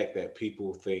mere fact that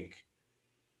people think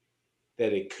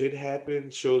that it could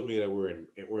happen shows me that we're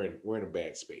in a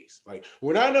bad space. Like,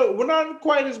 we're not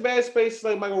quite as bad space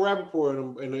like Michael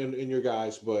Rappaport and your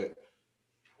guys, but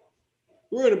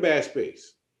we're in a bad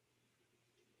space.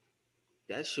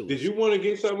 That shit. Did you want to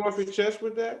get something off your chest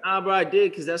with that? Nah, bro, I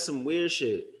did, because that's some weird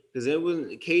shit. Because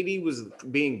KD was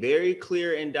being very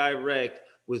clear and direct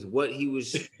with what he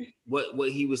was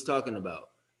what he was talking about.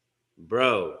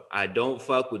 Bro, I don't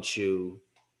fuck with you.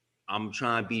 I'm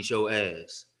trying to beat your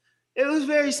ass. It was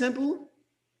very simple,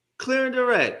 clear and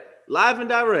direct, live and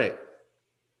direct.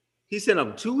 He sent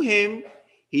them to him.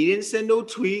 He didn't send no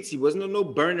tweets. He wasn't on no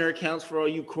burner accounts for all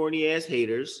you corny ass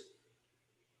haters.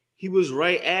 He was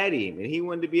right at him, and he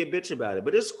wanted to be a bitch about it.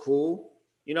 But it's cool.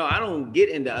 I don't get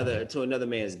into another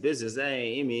man's business. That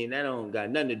don't got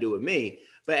nothing to do with me.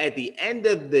 But at the end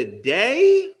of the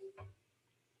day,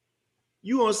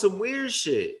 you on some weird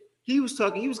shit. He was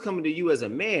coming to you as a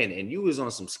man, and you was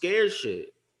on some scared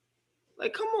shit.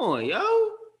 Like, come on,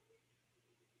 yo.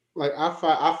 Like,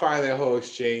 I find that whole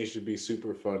exchange to be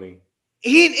super funny.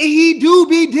 He do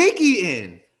be dicky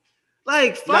in.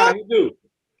 Like, fuck. Nah, he do.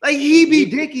 Like, he be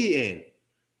dicky in.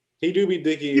 He do be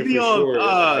dicky in for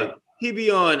sure. He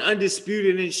be on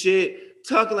Undisputed and shit,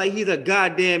 talking like he's a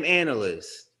goddamn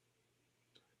analyst.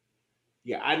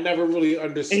 Yeah, I never really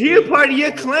understood. And he a part of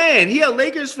your clan. He a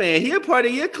Lakers fan. He a part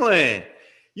of your clan.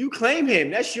 You claim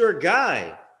him. That's your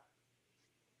guy.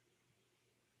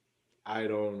 I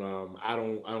don't.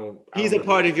 He's a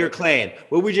part of your clan.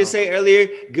 What we just say earlier,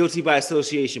 guilty by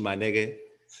association, my nigga.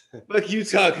 What you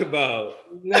talk about?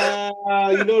 Nah,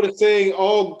 you know the saying,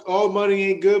 all money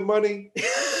ain't good money.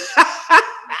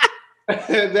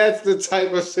 That's the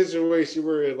type of situation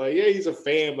we're in. Like, yeah, he's a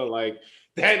fan, but like,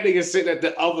 That nigga sitting at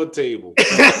the other table.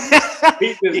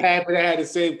 He just happened to have the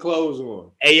same clothes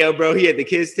on. Hey, yo, bro, he at the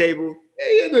kids' table.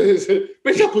 Hey,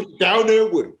 bitch, I put you down there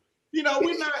with him. You know,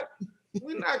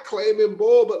 we're not claiming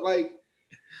ball, but like,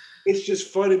 it's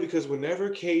just funny because whenever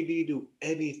KD do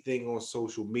anything on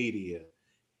social media,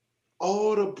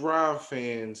 all the Brown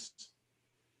fans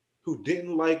who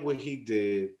didn't like what he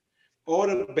did, all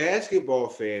the basketball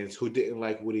fans who didn't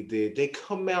like what he did, they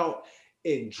come out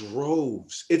in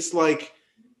droves. It's like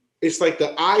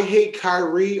the I Hate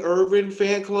Kyrie Irving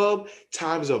fan club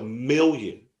times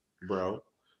 1,000,000, bro.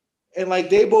 And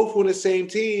like they both on the same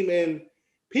team, and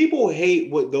people hate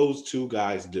what those two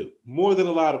guys do more than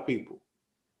a lot of people.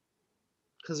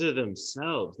 Because they're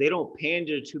themselves. They don't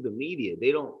pander to the media.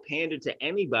 They don't pander to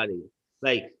anybody.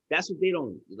 Like, that's what they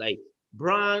don't like.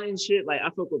 Bron and shit. Like, I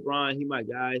fuck with Bron. He my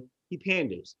guy. He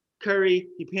panders. Curry,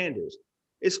 he panders.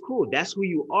 It's cool. That's who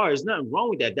you are. There's nothing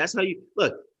wrong with that. That's how you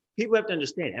look. People have to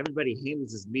understand everybody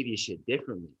handles this media shit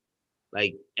differently.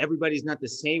 Like, everybody's not the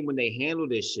same when they handle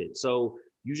this shit. So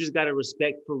you just gotta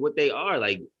respect for what they are.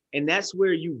 Like, and that's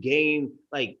where you gain,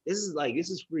 this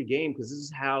is free game, because this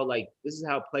is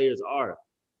how players are.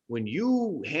 When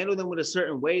you handle them with a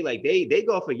certain way, like they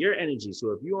go off of your energy.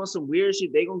 So if you on some weird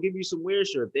shit, they gonna give you some weird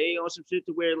shit. If they on some shit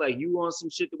to where like you on some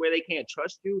shit to where they can't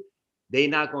trust you, they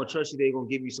not gonna trust you. They gonna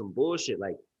give you some bullshit.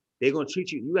 Like they gonna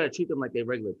treat you. You gotta treat them like they're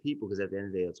regular people, because at the end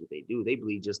of the day, that's what they do. They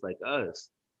bleed just like us,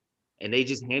 and they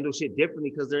just handle shit differently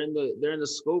because they're in the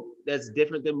scope that's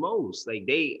different than most. Like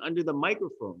they under the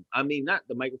microphone. I mean, not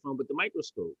the microphone, but the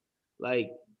microscope.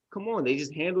 Like, come on, they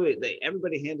just handle it.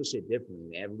 Everybody handles shit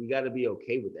differently, and we got to be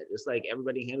okay with that. Just like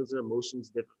everybody handles their emotions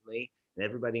differently, and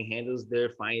everybody handles their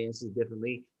finances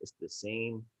differently. It's the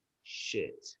same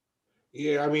shit.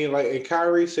 Yeah, I mean, like, and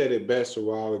Kyrie said it best a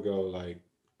while ago. Like,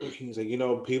 he's like,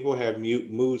 people have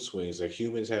mood swings. Like,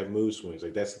 humans have mood swings.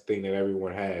 Like, that's the thing that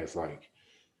everyone has. Like,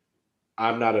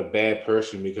 I'm not a bad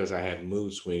person because I have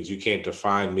mood swings. You can't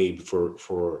define me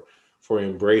for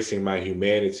embracing my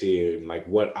humanity and like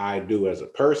what I do as a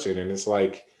person. And it's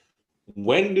like,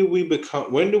 when do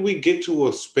we get to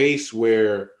a space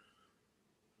where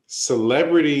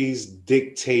celebrities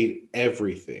dictate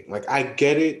everything? Like, I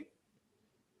get it.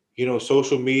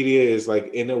 Social media is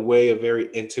like in a way a very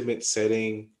intimate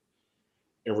setting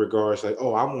in regards like,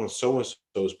 oh, I'm on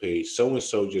so-and-so's page.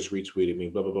 So-and-so just retweeted me,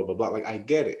 blah, blah, blah, blah, blah. Like, I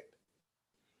get it.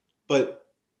 But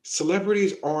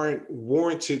celebrities aren't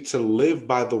warranted to live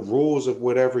by the rules of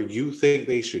whatever you think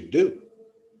they should do.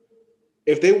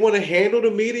 If they want to handle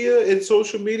the media and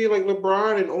social media like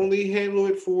LeBron and only handle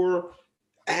it for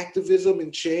activism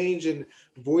and change and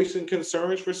voicing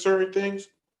concerns for certain things,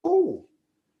 cool.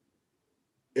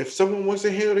 If someone wants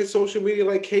to handle their social media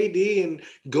like KD and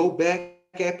go back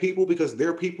at people because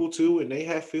they're people too and they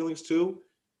have feelings too,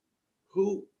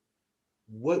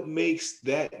 what makes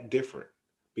that different?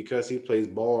 Because he plays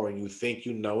ball and you think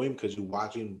you know him because you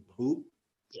watch him hoop?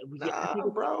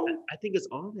 Bro. I think it's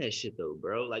all that shit though,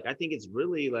 bro. Like, I think it's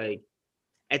really like,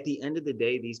 at the end of the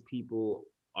day, these people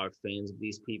are fans of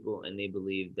these people and they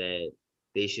believe that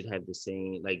they should have the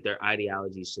same, like their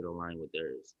ideology should align with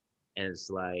theirs. And it's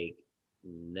like,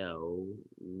 no,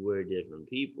 we're different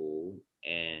people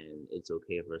and it's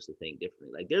okay for us to think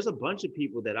differently. Like, there's a bunch of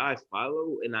people that I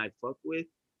follow and I fuck with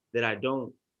that I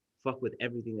don't fuck with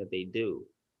everything that they do.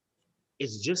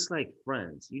 It's just like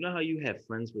friends. You know how you have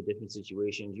friends for different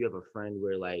situations? You have a friend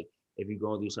where, like, if you're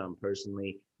going to do something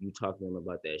personally, you talk to them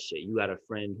about that shit. You got a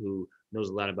friend who knows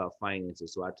a lot about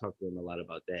finances, so I talk to them a lot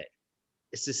about that.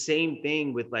 It's the same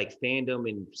thing with like fandom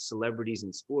and celebrities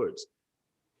in sports.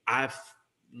 I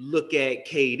look at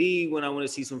KD when I want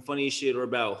to see some funny shit, or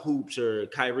about hoops, or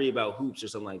Kyrie about hoops or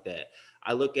something like that.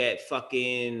 I look at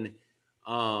fucking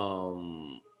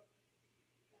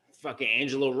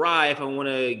Angela Rye if I want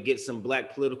to get some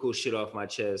black political shit off my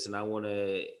chest and I want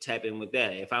to tap in with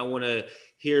that. If I want to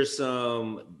hear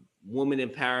some woman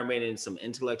empowerment and some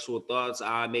intellectual thoughts,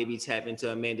 I maybe tap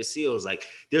into Amanda Seales. Like,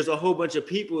 there's a whole bunch of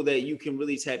people that you can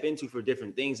really tap into for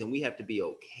different things, and we have to be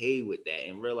okay with that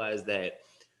and realize that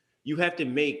you have to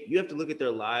look at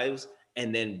their lives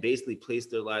and then basically place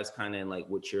their lives kind of in like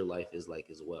what your life is like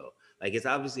as well. Like, it's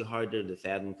obviously harder to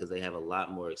fathom because they have a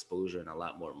lot more exposure and a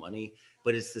lot more money,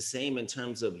 but it's the same in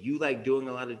terms of you like doing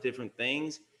a lot of different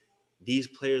things. These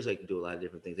players like to do a lot of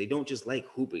different things. They don't just like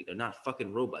hooping. They're not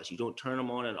fucking robots. You don't turn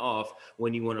them on and off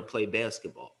when you want to play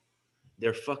basketball.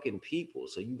 They're fucking people.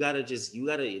 So people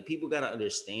gotta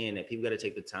understand that. People gotta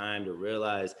take the time to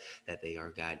realize that they are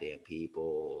goddamn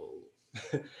people.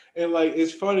 And like,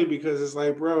 it's funny because it's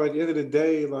like, bro, at the end of the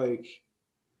day, like,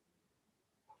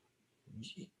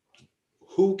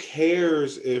 who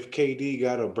cares if KD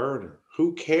got a burner?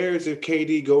 Who cares if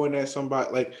KD going at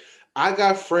somebody? Like, I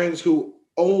got friends who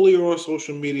only are on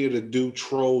social media to do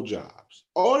troll jobs.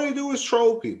 All they do is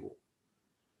troll people.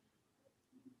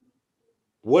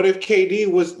 What if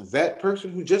KD was that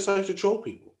person who just likes to troll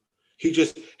people? He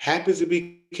just happens to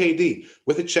be KD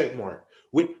with a check mark,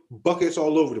 with buckets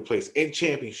all over the place, and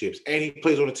championships, and he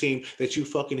plays on a team that you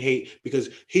fucking hate because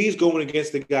he's going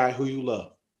against the guy who you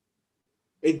love.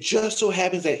 It just so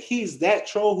happens that he's that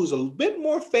troll who's a bit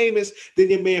more famous than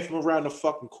your man from around the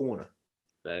fucking corner.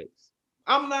 Thanks.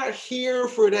 I'm not here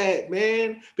for that,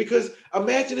 man. Because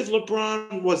imagine if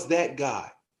LeBron was that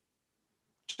guy.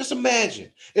 Just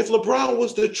imagine if LeBron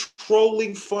was the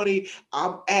trolling, funny,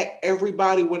 I'm at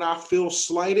everybody when I feel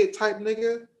slighted type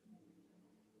nigga.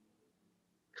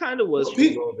 Kind of was for a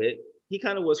little bit. He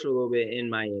kind of was for a little bit in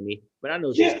Miami, but I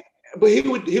know. Yeah, but he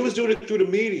was doing it through the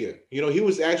media. You know, he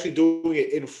was actually doing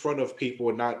it in front of people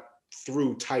and not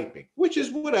through typing, which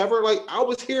is whatever. Like, I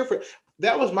was here for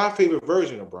that. Was my favorite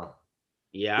version of Bron.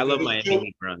 Yeah, I love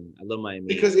Miami Bron. I love Miami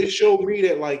because it showed me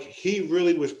that like he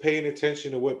really was paying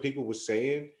attention to what people were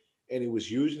saying, and he was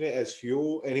using it as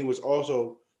fuel. And he was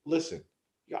also, listen,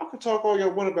 y'all can talk all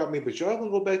y'all want about me, but y'all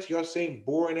gonna go back to y'all same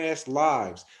boring ass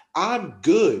lives. I'm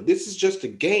good. This is just a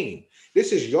game.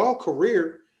 This is y'all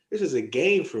career. This is a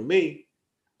game for me.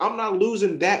 I'm not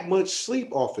losing that much sleep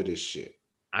off of this shit.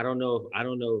 I don't know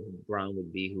if Bron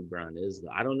would be who Bron is.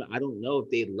 I don't know if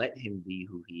they'd let him be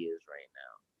who he is right now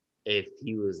if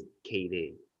he was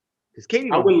KD. Because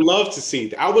KD, I would love to see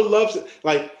that. I would love to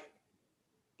like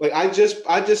I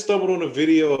just stumbled on a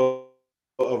video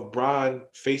of Bron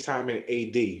FaceTiming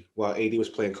AD while AD was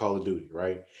playing Call of Duty,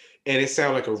 right? And it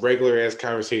sounded like a regular ass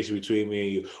conversation between me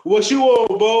and you. What you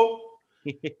on, Bo?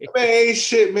 Man, ain't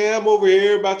shit, man. I'm over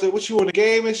here about to. What you on the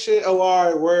game and shit? Oh, all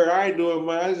right, word. I ain't doing,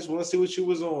 man. I just want to see what you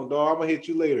was on, dog. I'm gonna hit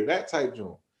you later. That type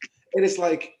joint. And it's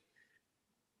like,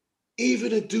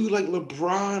 even a dude like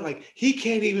LeBron, like he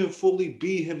can't even fully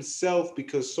be himself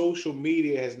because social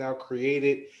media has now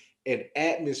created an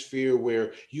atmosphere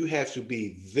where you have to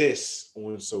be this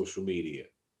on social media.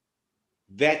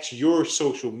 That's your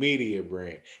social media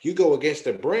brand. You go against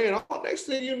the brand, oh, next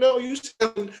thing you know, you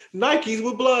selling Nikes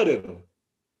with blood in them.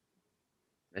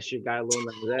 That shit got a little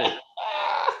like that.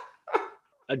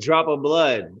 A drop of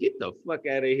blood. Get the fuck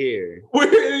out of here. Where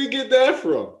did he get that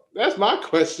from? That's my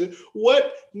question.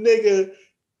 What nigga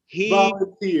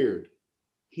volunteered?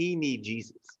 He need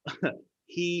Jesus.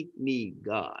 He need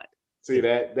God. See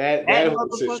that whole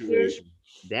situation.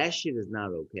 That shit is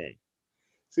not okay.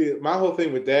 See, my whole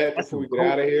thing with that before we get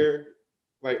out of here,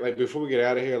 like before we get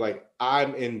out of here, like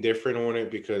I'm indifferent on it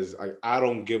because I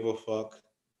don't give a fuck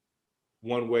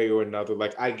one way or another.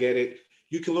 Like I get it.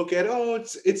 You can look at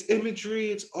it's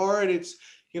imagery, it's art, it's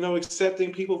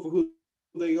accepting people for who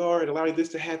they are and allowing this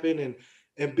to happen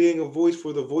and being a voice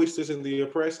for the voiceless and the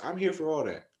oppressed. I'm here for all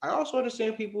that. I also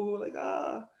understand people who are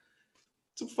like,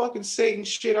 some fucking Satan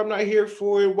shit. I'm not here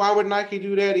for it. Why would Nike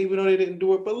do that even though they didn't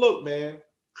do it? But look, man.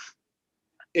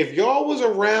 If y'all was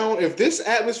around, if this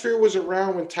atmosphere was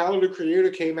around when Tyler the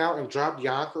Creator came out and dropped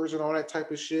Yonkers and all that type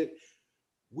of shit,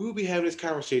 we would be having this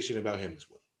conversation about him as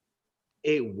well.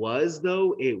 It was,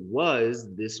 though.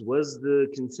 This was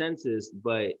the consensus,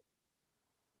 but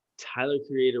Tyler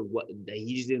Creator,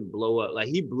 he just didn't blow up. Like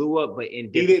he blew up, but he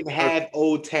didn't have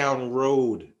Old Town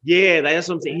Road. Yeah, that's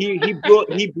what I'm saying. He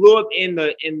blew up in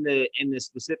the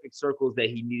specific circles that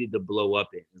he needed to blow up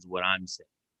in. Is what I'm saying.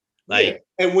 Like,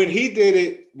 yeah. And when he did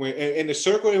it, when in the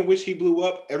circle in which he blew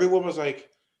up, everyone was like,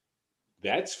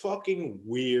 "That's fucking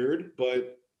weird,"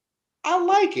 but I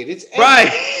like it. It's right.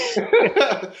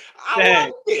 I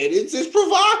like it. It's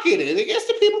provocative. It gets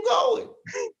the people going.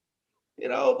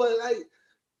 But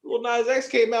Lil Nas X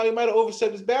came out. He might have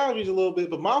overstepped his boundaries a little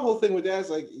bit. But my whole thing with that is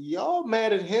like, y'all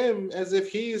mad at him as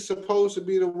if he is supposed to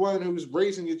be the one who's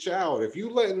raising your child. If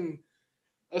you letting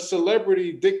a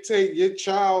celebrity dictate your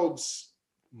child's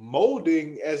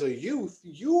molding as a youth,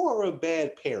 you are a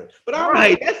bad parent. But I'm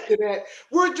right. To that.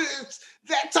 We're just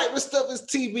that type of stuff is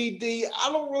TBD.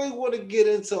 I don't really want to get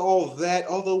into all that,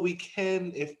 although we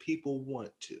can if people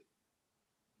want to.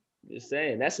 Just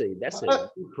saying, that's a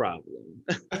you problem.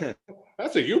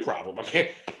 That's a you problem.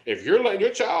 Okay, if you're like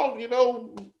your child,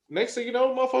 next thing you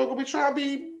know, motherfucker will be trying to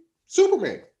be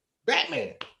Superman,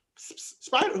 Batman,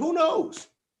 Spider. Who knows?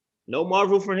 No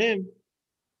Marvel for him.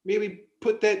 Maybe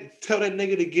tell that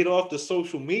nigga to get off the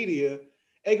social media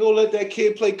and go let that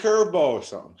kid play curveball or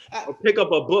something. Or pick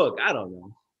up a book. I don't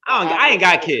know. I ain't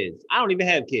got kids. I don't even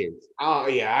have kids. Oh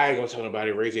yeah, I ain't gonna tell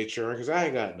nobody to raise their children because I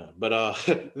ain't got none. But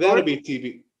that'll be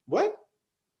TV. What?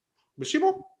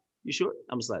 Bashimo? You sure?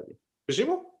 I'm excited.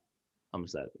 Bashimo? I'm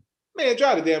excited. Man,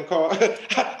 drive the damn car.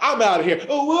 I'm out of here.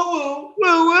 Oh, woo, woo.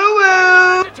 Woo, woo,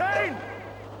 woo. Entertained?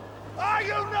 Are you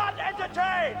not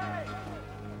entertained?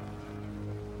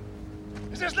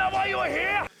 Is this not why you are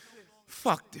here?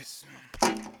 Fuck this,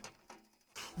 man.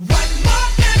 What more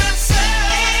can I say?